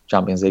the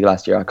Champions League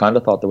last year, I kind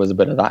of thought there was a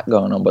bit of that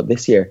going on. But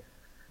this year,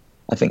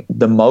 I think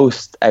the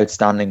most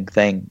outstanding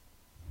thing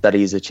that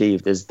he's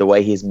achieved is the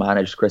way he's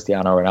managed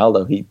Cristiano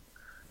Ronaldo.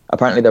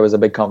 Apparently there was a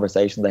big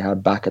conversation they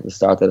had back at the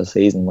start of the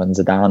season when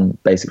Zidane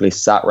basically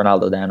sat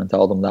Ronaldo down and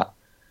told him that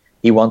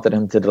he wanted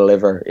him to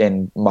deliver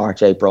in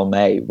March, April,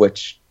 May,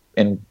 which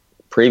in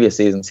previous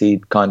seasons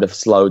he'd kind of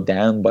slowed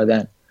down by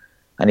then.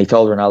 And he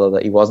told Ronaldo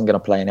that he wasn't going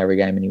to play in every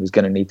game and he was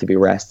going to need to be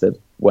rested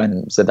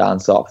when Zidane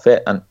saw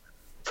fit. And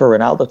for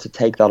Ronaldo to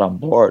take that on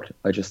board,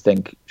 I just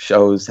think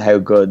shows how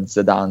good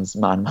Zidane's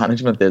man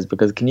management is.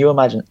 Because can you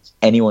imagine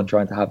anyone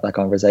trying to have that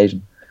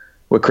conversation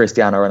with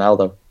Cristiano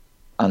Ronaldo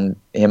and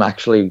him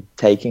actually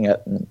taking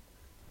it and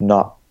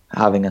not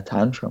having a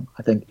tantrum?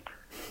 I think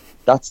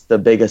that's the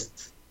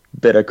biggest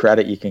bit of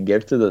credit you can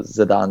give to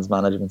Zidane's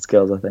management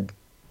skills, I think.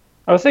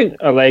 I think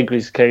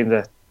Allegri's kind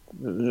of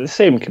the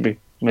same could be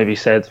maybe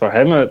said for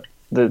him.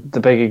 The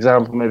big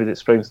example maybe that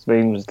springs to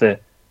mind was the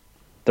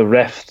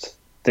rift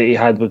that he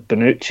had with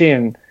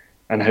Bonucci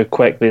and how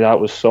quickly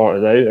that was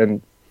sorted out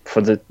and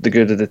for the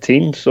good of the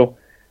team. So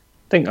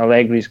I think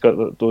Allegri's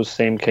got those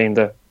same kind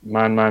of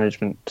man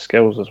management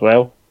skills as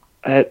well.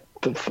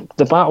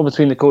 The battle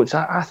between the coaches,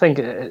 I think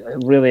it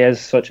really is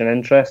such an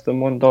interesting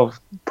one, Dov.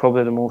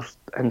 Probably the most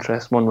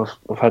interesting one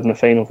we've had in the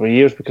final for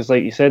years, because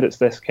like you said, it's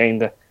this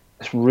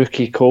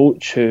rookie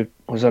coach who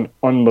was an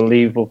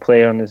unbelievable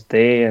player on his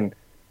day, and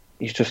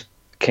he's just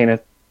kind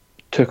of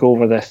took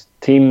over this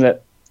team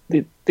that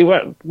they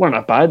they weren't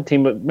a bad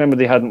team, but remember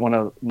they hadn't won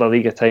a La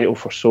Liga title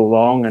for so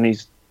long, and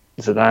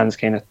Zidane's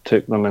kind of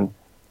took them and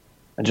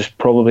just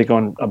probably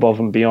gone above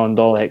and beyond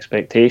all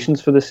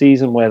expectations for the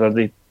season, whether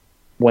they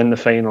win the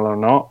final or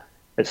not.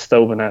 It's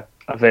still been a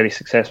very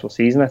successful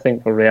season, I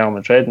think, for Real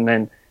Madrid. And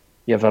then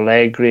you have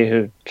Allegri,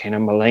 who kind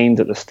of maligned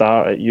at the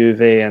start at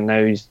Juve, and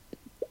now he's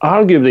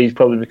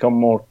probably become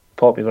more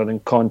popular than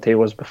Conte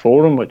was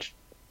before him, which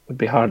would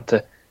be hard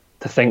to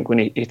think when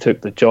he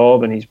took the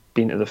job, and he's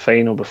been to the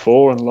final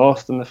before and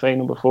lost in the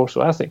final before.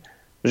 So I think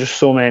there's just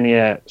so many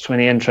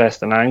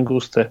interesting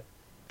angles to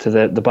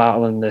the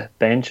battle in the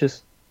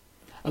benches.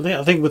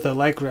 I think with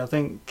Allegri, I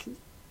think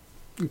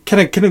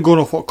kind of going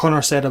off what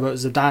Connor said about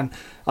Zidane,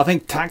 I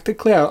think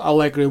tactically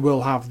Allegri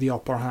will have the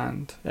upper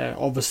hand.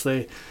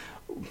 Obviously,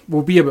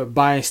 we'll be a bit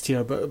biased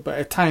here, but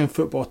Italian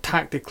football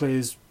tactically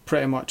is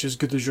pretty much as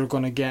good as you're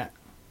going to get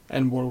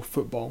in world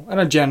football in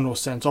a general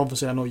sense.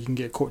 Obviously, I know you can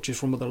get coaches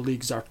from other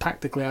leagues that are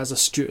tactically as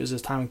astute as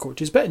Italian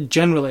coaches, but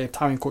generally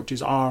Italian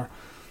coaches are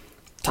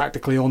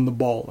tactically on the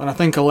ball, and I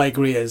think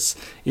Allegri is.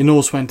 He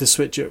knows when to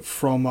switch it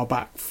from a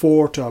back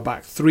four to a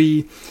back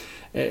three.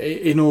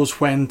 He knows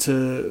when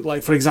to,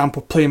 like for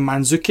example, playing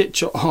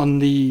Mandzukic on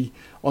the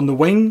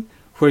wing,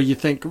 where you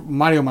think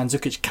Mario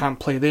Mandzukic can't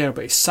play there,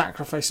 but he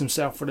sacrificed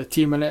himself for the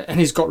team, and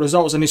he's got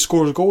results, and he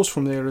scores goals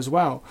from there as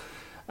well.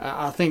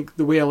 I think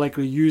the way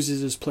Allegri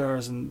uses his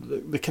players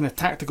and the kind of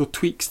tactical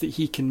tweaks that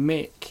he can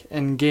make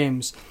in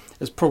games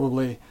is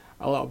probably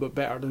a little bit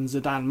better than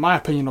Zidane. My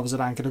opinion of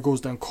Zidane kind of goes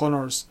down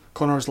Connor's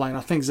line.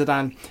 I think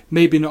Zidane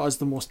maybe not as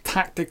the most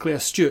tactically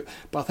astute,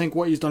 but I think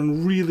what he's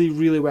done really,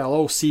 really well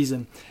all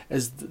season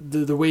is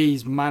the way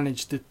he's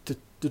managed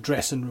the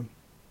dressing room.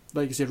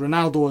 Like you said,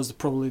 Ronaldo is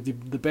probably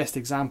the best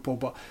example,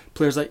 but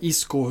players like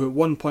Isco, who at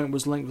one point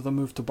was linked with a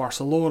move to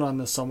Barcelona in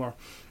the summer,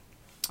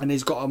 and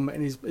he's got him,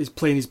 and he's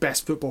playing his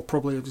best football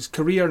probably of his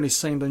career, and he's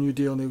signed a new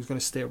deal, and he was going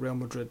to stay at Real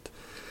Madrid.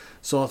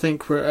 So I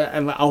think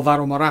and like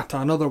Alvaro Morata,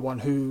 another one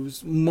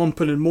who's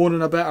mumping and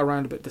moaning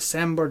around about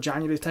December,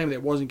 January time,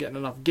 that wasn't getting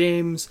enough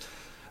games,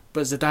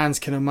 but Zidane's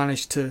kind of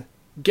managed to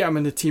get him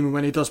in the team, and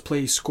when he does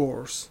play, he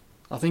scores.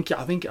 I'm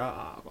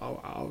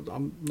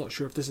not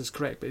sure if this is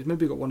correct, but he's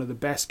maybe got one of the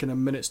best kind of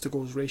minutes to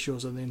goals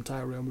ratios in the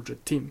entire Real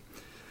Madrid team.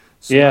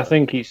 So, yeah, I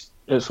think it's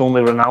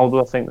only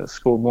Ronaldo, I think, that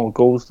scored more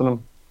goals than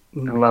him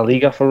in La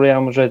Liga for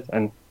Real Madrid,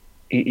 and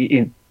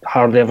he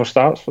hardly ever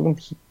starts for them.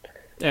 So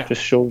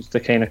just shows the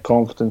kind of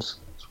confidence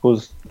I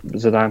suppose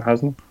Zidane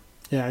has in him.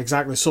 Yeah,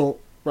 exactly. So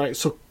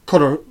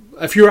Connor,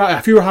 if you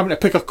were having to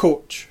pick a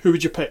coach, who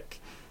would you pick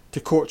to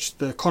coach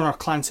the Connor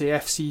Clancy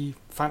FC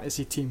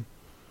fantasy team?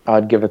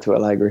 I'd give it to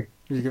Allegri.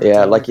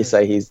 Yeah, like you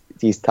say,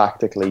 he's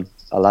tactically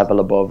a level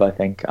above, I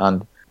think,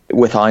 and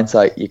with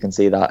hindsight, you can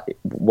see that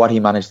what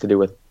he managed to do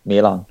with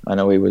Milan. I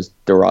know he was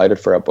derided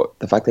for it, but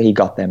the fact that he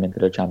got them into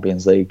the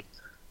Champions League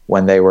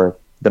when the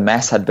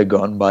mess had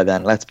begun by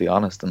then, let's be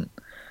honest, and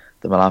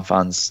the Milan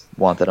fans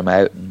wanted him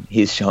out, and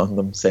he's shown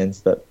them since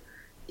that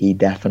he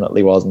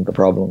definitely wasn't the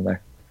problem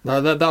there. I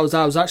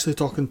was actually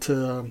talking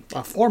to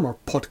a former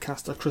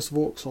podcaster, Chris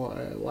Vokes,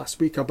 last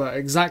week about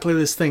exactly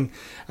this thing,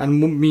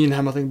 and me and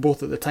him, I think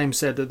both at the time,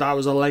 said that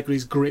was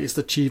Allegri's greatest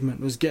achievement,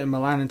 was getting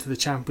Milan into the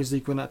Champions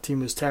League when that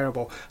team was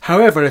terrible.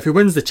 However, if he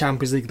wins the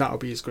Champions League, that'll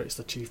be his greatest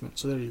achievement.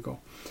 So there you go.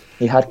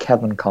 He had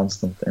Kevin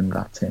Constant in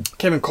that team.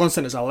 Kevin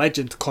Constant is a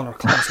legend, Connor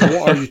Clancy.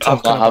 What are you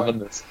talking I'm not about? having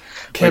this.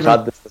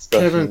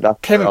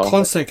 Kevin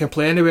Constant can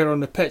play anywhere on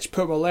the pitch.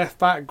 Put him a left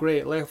back,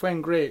 great. Left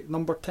wing, great.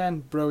 Number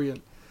 10,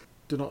 brilliant.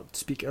 Do not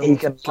speak ill. He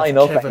can line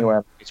up anywhere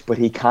on the pitch, but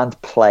he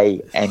can't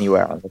play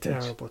anywhere on the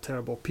pitch.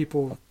 Terrible.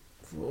 People,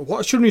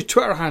 what's your new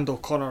Twitter handle,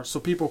 Connor, so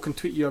people can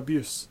tweet you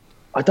abuse?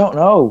 I don't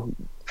know.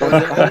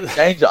 I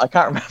changed it. I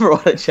can't remember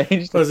what it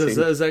changed.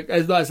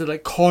 Is it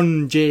like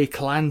Con J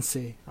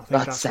Clancy? I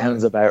think that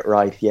sounds about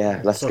right.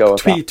 Yeah, let's go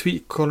with that.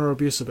 Tweet Connor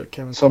abuse about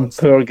Kevin. Some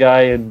Clancy. Poor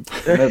guy in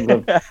the middle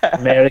of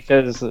America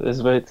is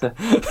about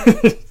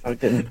to start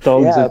getting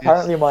dogs. Yeah,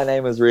 apparently my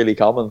name is really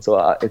common, so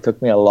it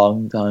took me a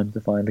long time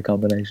to find a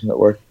combination that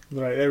worked.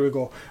 Right, there we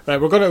go.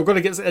 Right, we're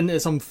gonna get into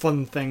some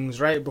fun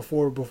things right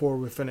before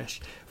we finish.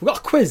 We've got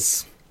a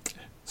quiz,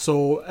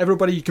 so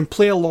everybody, you can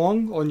play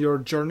along on your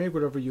journey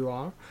wherever you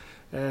are.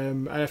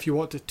 And if you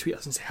want to tweet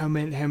us and say how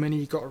many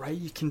you got right,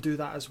 you can do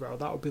that as well.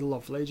 That would be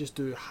lovely. Just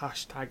do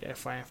hashtag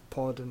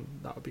FIFpod, and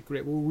that would be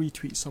great. We'll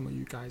retweet some of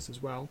you guys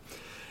as well.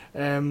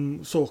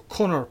 So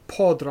Connor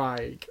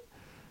Podrig,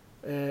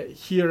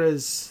 here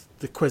is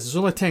the quiz. There's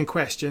only 10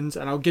 questions,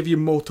 and I'll give you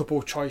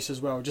multiple choice as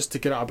well, just to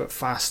get it a bit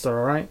faster.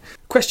 All right.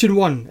 Question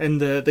 1 in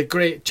the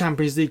great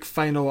Champions League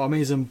final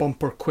amazing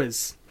bumper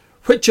quiz.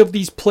 Which of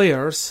these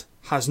players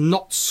has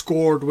not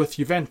scored with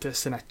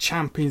Juventus in a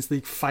Champions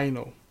League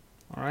final?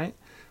 All right.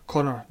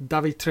 Connor,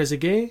 David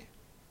Trezeguet,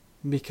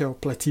 Michel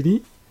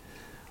Platini,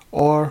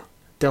 or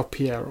Del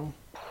Piero?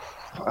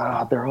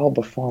 They're all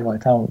before my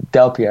time.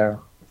 Del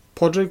Piero.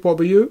 Podrick, what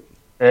about you?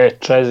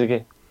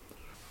 Trezeguet.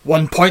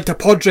 1 point to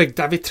Podrick.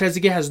 David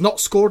Trezeguet has not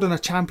scored in a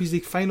Champions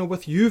League final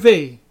with Juve.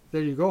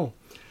 There you go.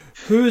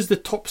 Who is the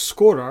top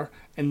scorer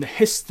in the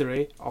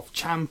history of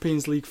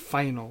Champions League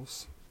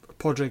finals?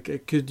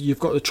 Podrick, you've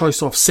got the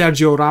choice of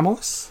Sergio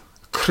Ramos,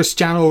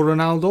 Cristiano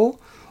Ronaldo,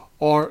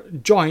 or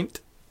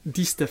joint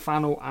Di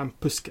Stefano and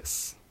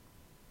Puskas.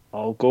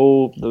 I'll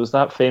go. There was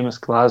that famous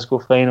Glasgow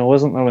final,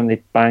 wasn't there, when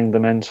they banged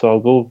them in? So I'll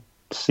go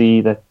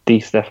see the Di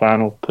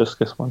Stefano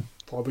Puskas one.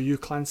 What about you,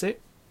 Clancy?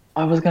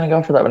 I was going to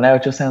go for that, but now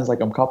it just sounds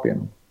like I'm copying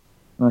them.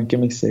 Right, give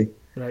me C.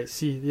 Right,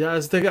 C. Yeah,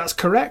 that's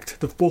correct.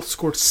 They've both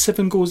scored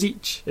 7 goals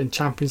each in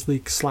Champions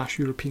League /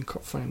 European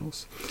Cup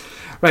finals.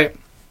 Right.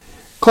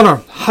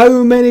 Connor,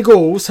 how many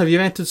goals have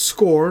Juventus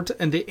scored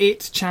in the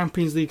 8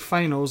 Champions League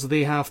finals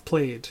they have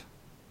played?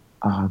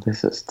 Oh,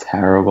 this is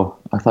terrible.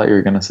 I thought you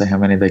were going to say how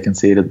many they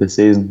conceded this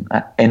season.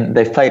 And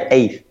they've played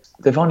 8.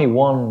 They've only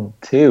won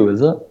 2, is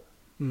it?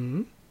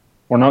 Mm-hmm.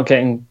 We're not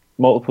getting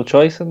multiple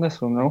choice in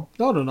this one, no?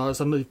 No.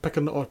 It's pick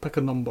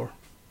a number.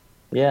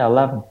 Yeah,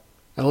 11.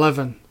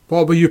 11.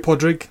 What about you,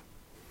 Podrick?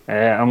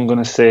 I'm going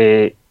to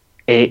say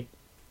 8.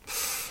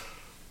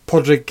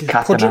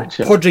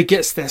 Podrick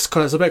gets this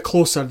because it's a bit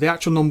closer. The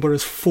actual number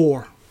is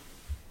 4.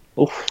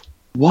 Oof.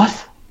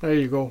 What? There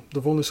you go.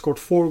 They've only scored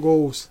 4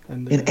 goals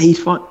in 8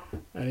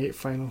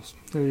 finals.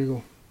 There you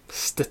go.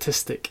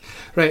 Statistic.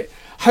 Right.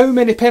 How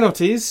many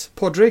penalties,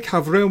 Podrick,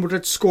 have Real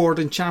Madrid scored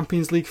in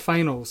Champions League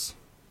finals?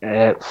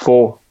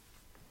 4.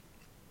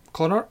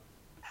 Connor?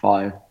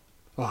 5.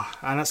 Oh,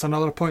 and that's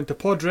another point to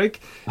Podrick.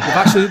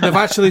 They've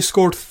actually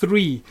scored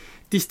 3.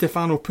 Di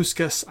Stefano,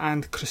 Puskas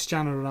and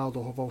Cristiano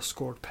Ronaldo have all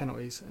scored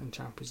penalties in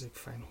Champions League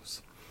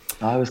finals.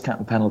 I was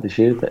counting penalty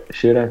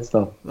shootout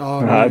stuff.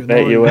 Oh, no, I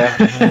bet you were.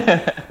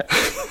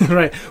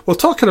 Right. Well,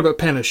 talking about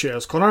penalty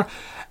shootouts, Connor,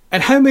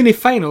 in how many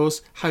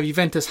finals have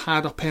Juventus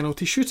had a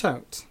penalty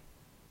shootout?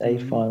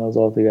 8 finals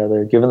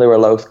altogether. Given they were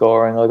low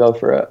scoring, I'll go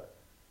for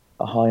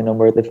a high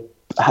number. They've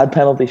had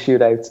penalty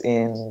shootouts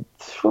in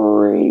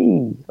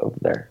 3 of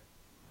their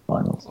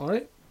finals. All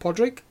right.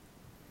 Podrick?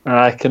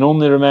 I can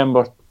only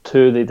remember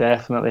 2 they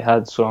definitely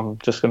had, so I'm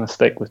just going to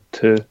stick with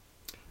 2.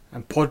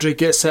 And Podrick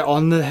gets it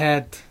on the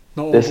head.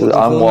 I'm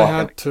only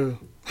had 2.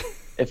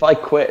 If I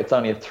quit, it's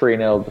only a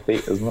 3-0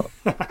 defeat, isn't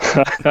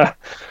it?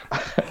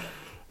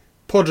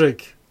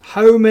 Podrick,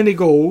 how many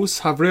goals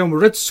have Real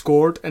Madrid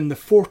scored in the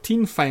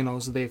 14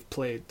 finals they've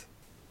played?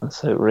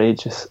 That's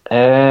outrageous.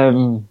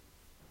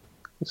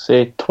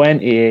 Say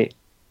 28.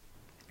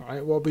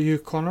 Alright, what about you,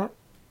 Connor?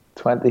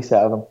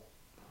 27.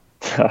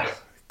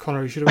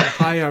 Connor, you should have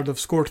been higher. They've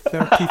scored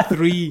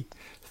 33.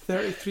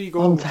 33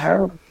 goals. I'm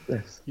terrible at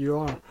this. You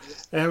are.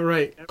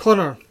 Right,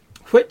 Connor,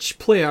 which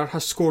player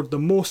has scored the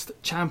most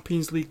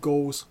Champions League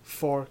goals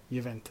for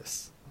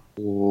Juventus?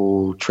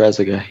 Oh,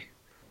 Trezeguet.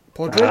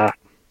 Podrick?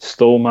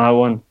 Stole my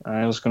one.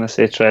 I was going to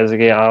say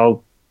Trezeguet.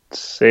 I'll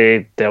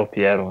say Del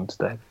Piero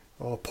instead.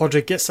 Oh,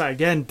 Podrick gets that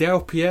again.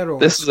 Del Piero.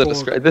 This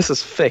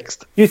is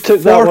fixed. You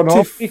took that one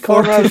off.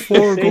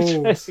 44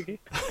 goals.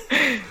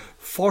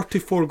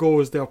 44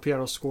 goals Del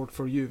Piero scored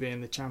for Juve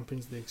in the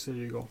Champions League. So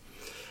there you go.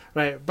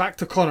 Right, back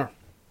to Connor.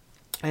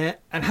 And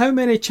how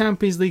many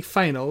Champions League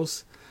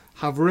finals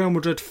have Real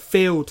Madrid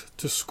failed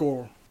to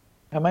score?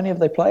 How many have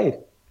they played?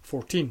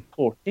 14.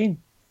 14.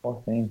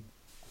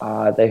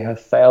 They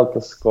have failed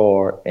to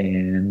score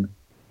in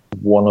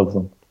 1 of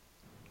them.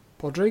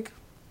 Podrick?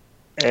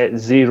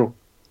 0.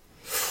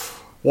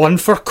 1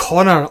 for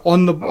Connor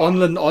on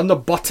the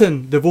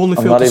button. They've only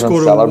failed to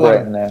score in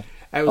 1. Now.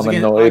 It was I'm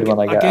annoyed when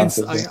I get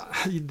answers.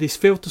 They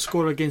failed to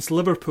score against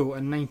Liverpool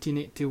in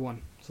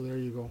 1981. So there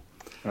you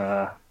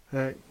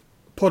go.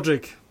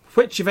 Podrick,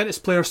 which Juventus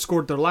player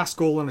scored their last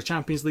goal in a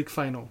Champions League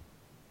final?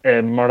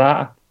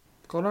 Morata.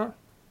 Connor?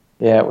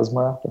 Yeah, it was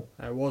Morata.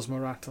 It was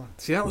Morata.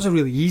 See, that was a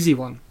really easy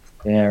one.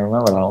 Yeah, I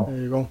remember that one.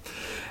 There you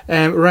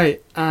go.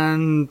 Right,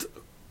 and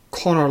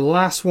Connor,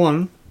 last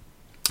one.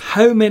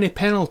 How many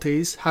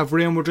penalties have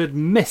Real Madrid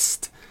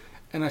missed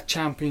in a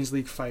Champions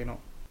League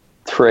final?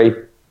 3.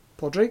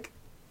 Podrick?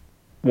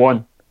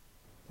 1.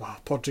 Wow,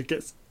 Podrick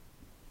gets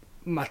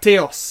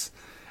Mateos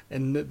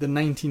in the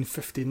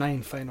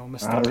 1959 final.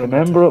 Mr. I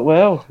remember it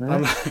well.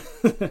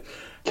 Yeah.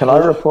 Can I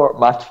report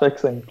match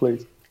fixing,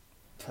 please?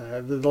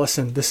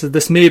 Listen,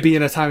 this may be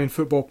an Italian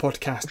football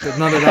podcast, but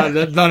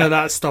none of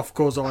that stuff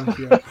goes on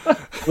here.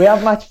 We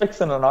have match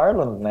fixing in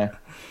Ireland now.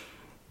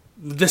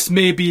 This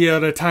may be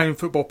an Italian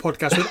football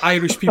podcast with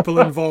Irish people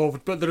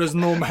involved, but there is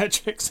no match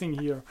fixing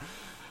here.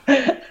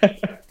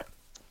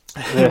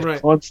 Right.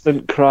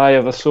 Constant cry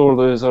of a sore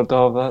loser,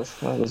 Dov.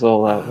 That was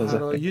all that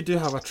was. You do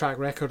have a track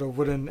record of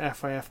winning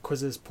FIF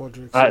quizzes,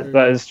 Podrick.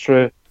 That is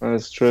true. That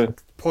is true.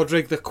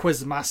 Podrick, the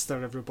quiz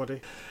master,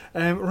 everybody.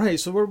 Right,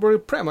 so we're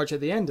pretty much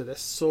at the end of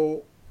this.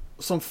 So,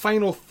 some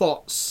final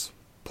thoughts.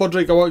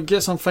 Podrick, I want to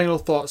get some final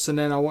thoughts, and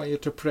then I want you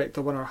to predict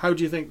the winner. How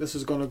do you think this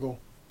is going to go?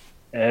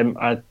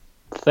 I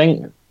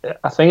think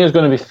it's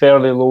going to be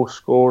fairly low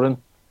scoring.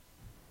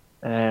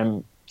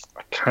 I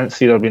can't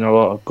see there being a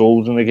lot of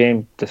goals in the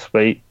game,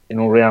 despite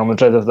Real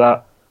Madrid have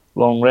that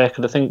long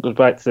record. I think it goes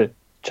back to the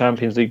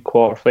Champions League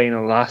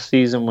quarter-final last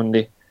season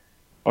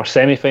or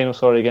semi-final,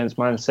 against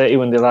Man City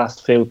when they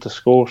last failed to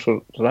score.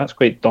 So that's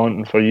quite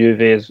daunting for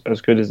Juve,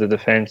 as good as the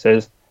defence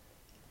is,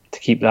 to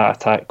keep that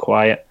attack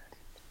quiet.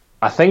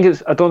 I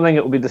don't think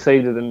it will be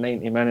decided in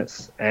 90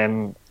 minutes.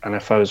 And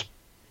if I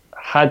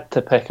had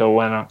to pick a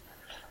winner,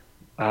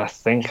 I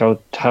think I would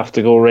have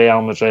to go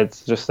Real Madrid.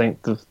 Just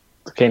think they've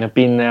kind of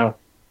been there,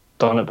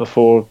 done it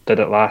before, did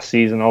it last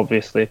season,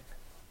 obviously.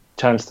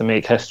 Chance to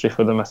make history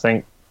for them. I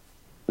think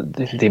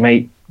they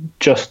might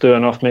just do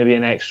enough, maybe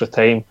in extra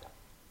time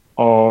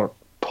or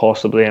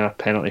possibly in a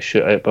penalty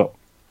shootout. But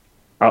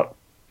I'm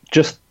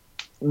just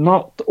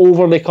not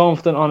overly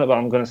confident on it, but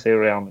I'm going to say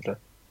Real Madrid.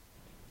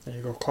 There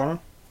you go, Conor.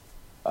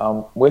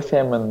 With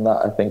him and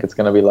that, I think it's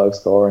going to be low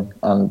scoring,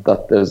 and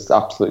that there's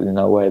absolutely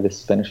no way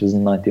this finishes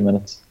in 90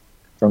 minutes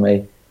for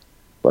me.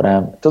 But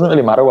it doesn't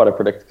really matter what I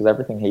predict because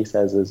everything he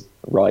says is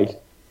right.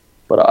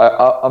 But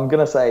I'm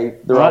going to say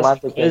the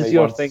romantic in me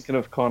you're thinking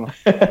of Conor.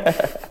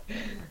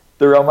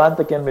 The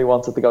romantic in me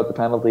wants it to go to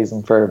penalties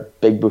and for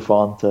Big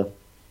Buffon to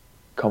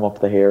come up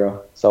the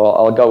hero. So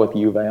I'll go with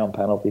Juve on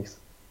penalties.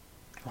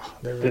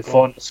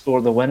 Buffon to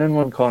score the winning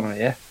one, Conor,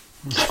 yeah?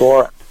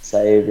 Score,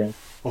 save, yeah.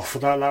 Oh, for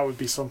that would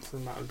be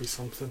something.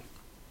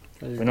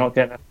 We're not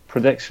getting a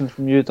prediction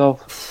from you,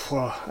 Dov?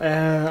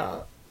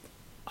 I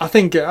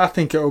think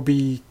it'll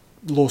be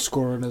low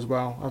scoring as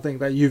well. I think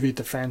that Juve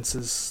defence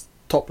is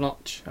top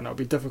notch, and it'll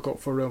be difficult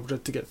for Real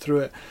Madrid to get through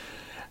it.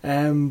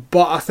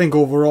 But I think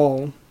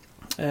overall,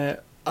 I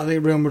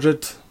think Real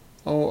Madrid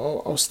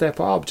will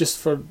step up just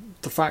for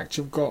the fact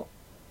you've got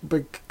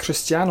big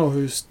Cristiano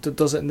who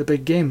does it in the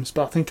big games.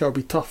 But I think it'll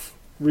be tough,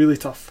 really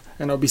tough,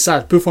 and it'll be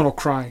sad. Buffon will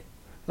cry.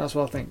 That's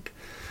what I think.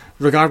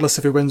 Regardless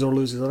if he wins or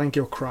loses, I think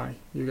he'll cry.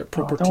 You get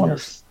proper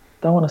tears.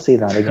 Don't want to see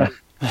that again.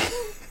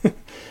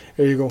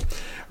 There you go.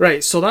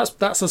 Right, so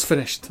that's us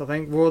finished. I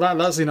think. Well,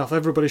 that's enough.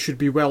 Everybody should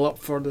be well up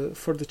for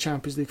the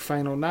Champions League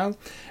final now.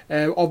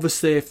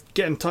 Obviously,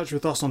 get in touch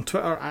with us on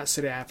Twitter at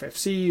Serie A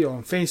FFC,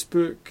 on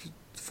Facebook,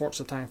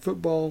 Forza Time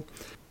Football.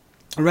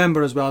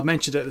 Remember as well, I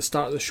mentioned it at the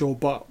start of the show,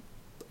 but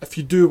if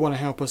you do want to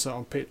help us out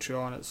on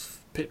Patreon, it's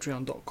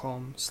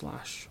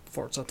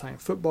patreon.com/Forza Time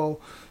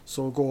Football.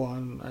 So go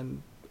on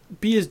and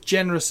be as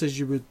generous as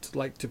you would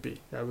like to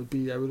be. That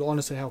would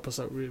honestly help us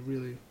out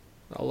really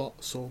a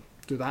lot. So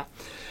do that.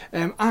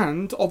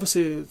 And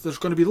obviously there's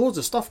going to be loads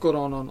of stuff going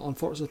on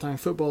Forza Time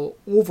Football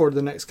over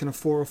the next kind of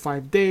 4 or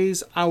 5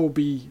 days. I will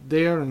be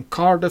there in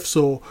Cardiff,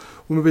 so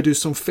we'll maybe do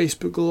some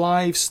Facebook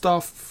Live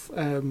stuff.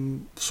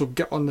 So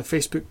get on the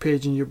Facebook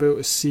page and you'll be able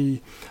to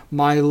see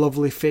my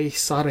lovely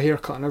face. I had a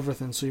haircut and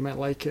everything, so you might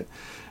like it.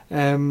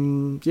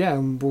 And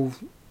we'll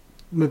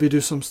maybe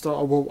do some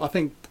stuff. Well, I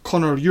think,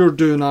 Conor, you're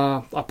doing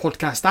a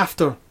podcast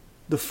after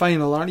the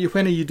final, aren't you?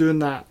 When are you doing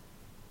that?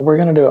 We're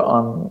going to do it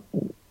on...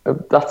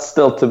 That's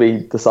still to be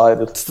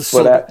decided. It's the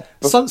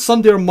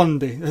Sunday or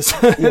Monday.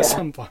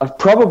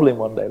 Probably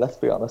Monday, let's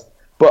be honest.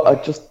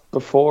 But just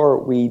before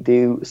we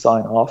do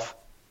sign off,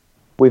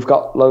 we've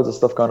got loads of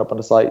stuff going up on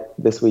the site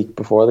this week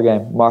before the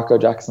game. Marco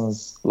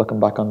Jackson's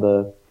looking back on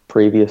the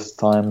previous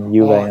time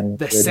Juve and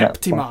the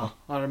Septima.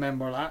 I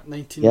remember that,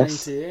 1998.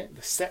 Yes.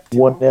 The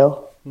Septima.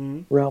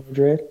 1-0 Real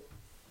Madrid.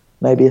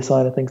 Maybe a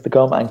sign of things to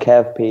come. And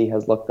Kev P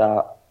has looked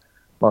at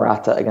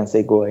Morata against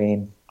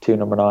Higuain. 2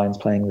 number 9s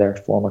playing their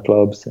former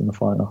clubs in the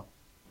final.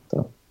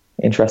 So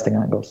interesting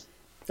angles.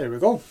 There we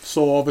go.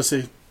 So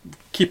obviously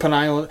keep an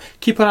eye on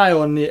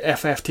the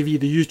FFTV,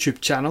 the YouTube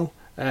channel.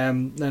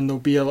 Then there'll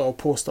be a little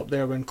post up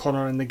there when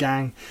Conor and the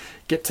gang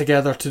get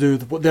together to do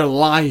their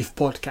live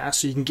podcast,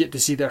 so you can get to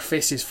see their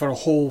faces for a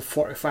whole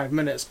 45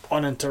 minutes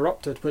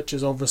uninterrupted, which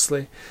is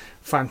obviously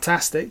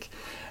fantastic.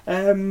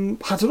 I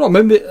don't know,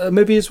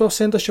 maybe as well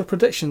send us your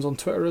predictions on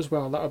Twitter as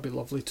well. That would be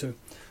lovely too.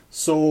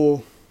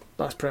 So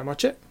that's pretty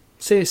much it.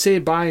 Say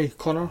bye,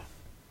 Conor.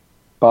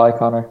 Bye,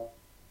 Conor.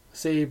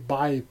 Say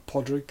bye,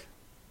 Podrick.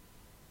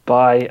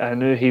 Bye. I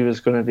knew he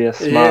was going to be a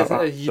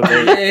smart.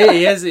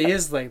 He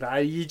is like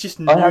that. You just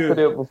knew. I had to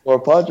do it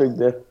before Podrick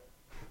did.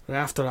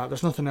 After that,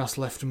 there's nothing else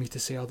left for me to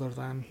say other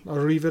than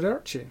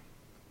arrivederci.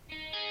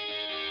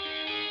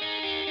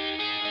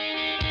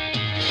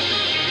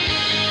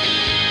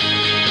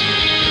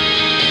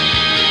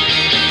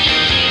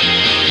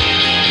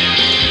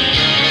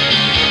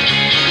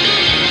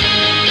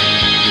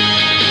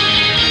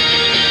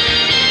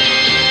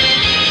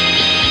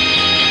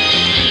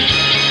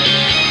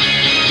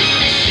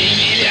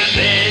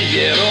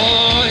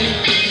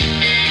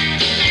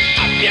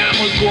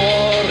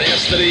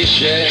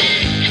 Strisce,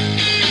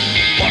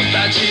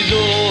 portaci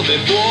dove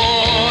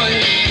vuoi,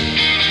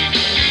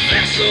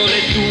 verso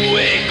le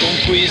tue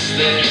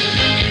conquiste,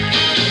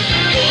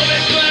 dove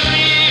tu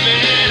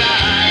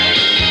arriverai,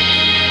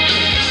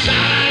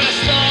 sarà la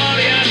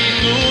storia di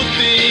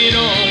tutti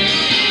noi,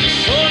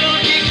 solo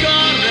chi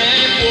corre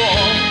può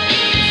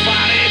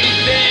fare di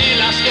te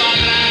la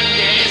squadra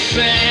che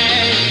sei.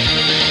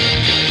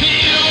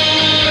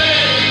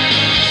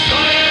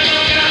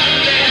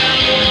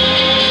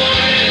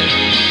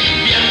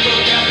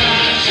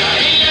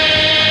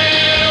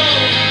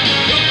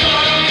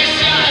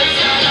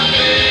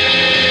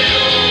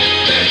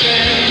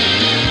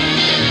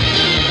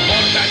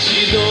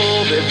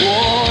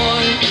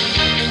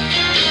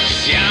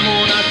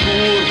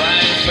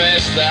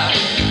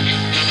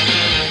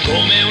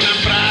 Come un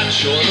abbraccio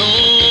faccio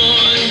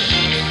noi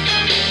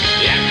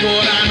e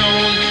ancora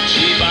non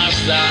ci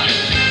basta.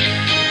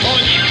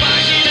 Ogni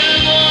pagina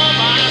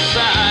nuova,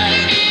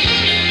 sai,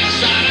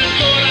 sarà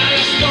ancora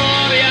la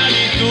storia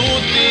di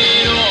tutti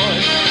noi.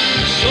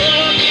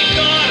 Solo chi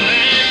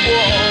corre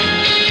può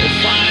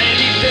fare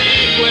di te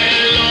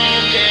quello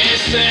che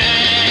sei.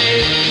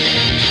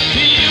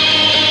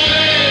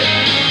 Juve,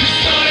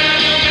 storia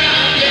di un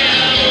grande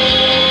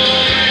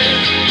amore,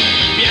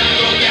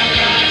 bianco che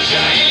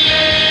abbraccia il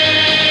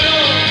nero,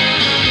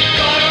 il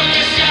coro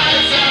che si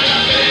alza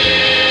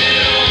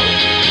davvero,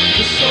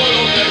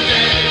 solo per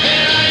te e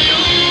la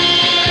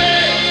Juve,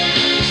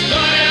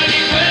 storia di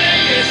quelle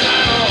che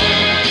sarò,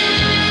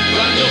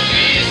 quando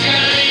fischia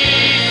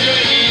l'inizio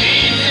ed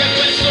inizia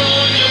quel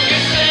sogno che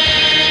sei.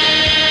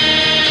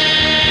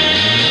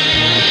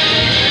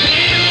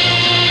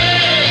 Juve,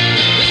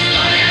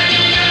 storia di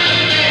un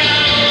grande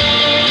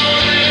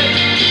amore,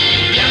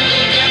 bianco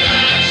che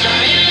abbraccia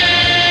il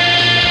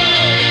nero,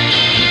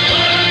 il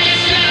coro che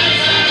si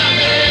alza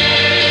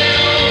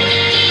davvero,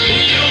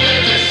 Juve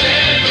per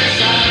sempre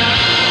sarà.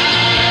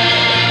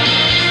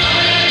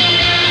 Storia di un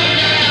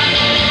grande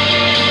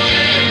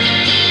amore,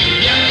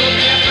 bianco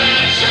che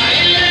abbraccia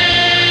il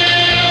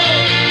nero,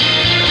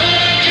 il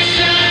coro che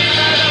si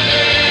alza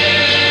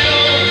davvero,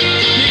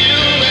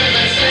 Juve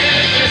per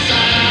sempre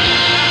sarà.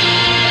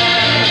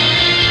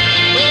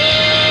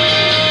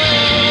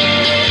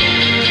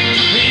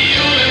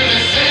 Juve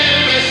per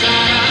sempre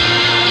sarà.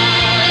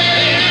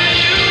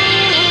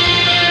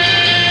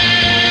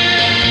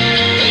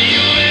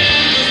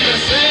 Juventus per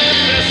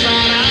sempre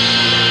sarà.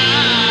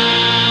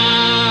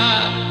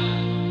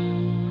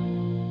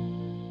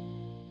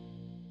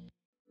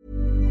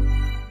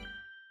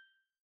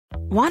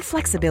 Want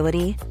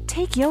flexibility?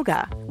 Take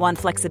yoga. Want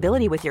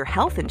flexibility with your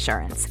health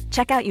insurance?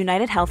 Check out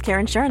United Healthcare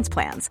Insurance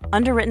Plans.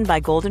 Underwritten by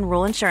Golden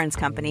Rule Insurance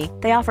Company,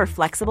 they offer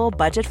flexible,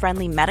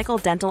 budget-friendly medical,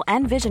 dental,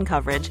 and vision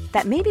coverage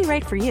that may be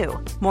right for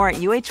you. More at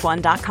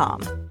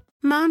uh1.com.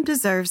 Mom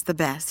deserves the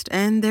best,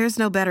 and there's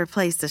no better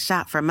place to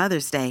shop for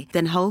Mother's Day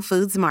than Whole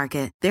Foods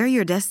Market. They're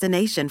your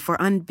destination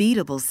for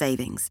unbeatable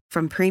savings,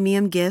 from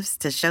premium gifts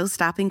to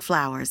show-stopping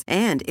flowers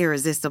and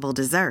irresistible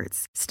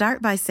desserts.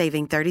 Start by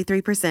saving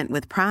 33%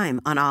 with Prime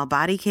on all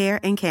body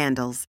care and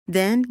candles.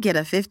 Then get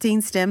a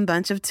 15-stem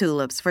bunch of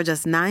tulips for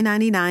just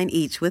 $9.99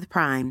 each with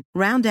Prime.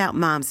 Round out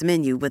Mom's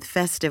menu with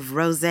festive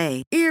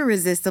rosé,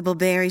 irresistible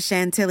berry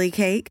chantilly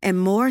cake,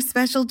 and more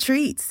special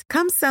treats.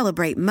 Come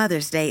celebrate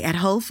Mother's Day at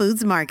Whole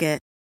Foods Market.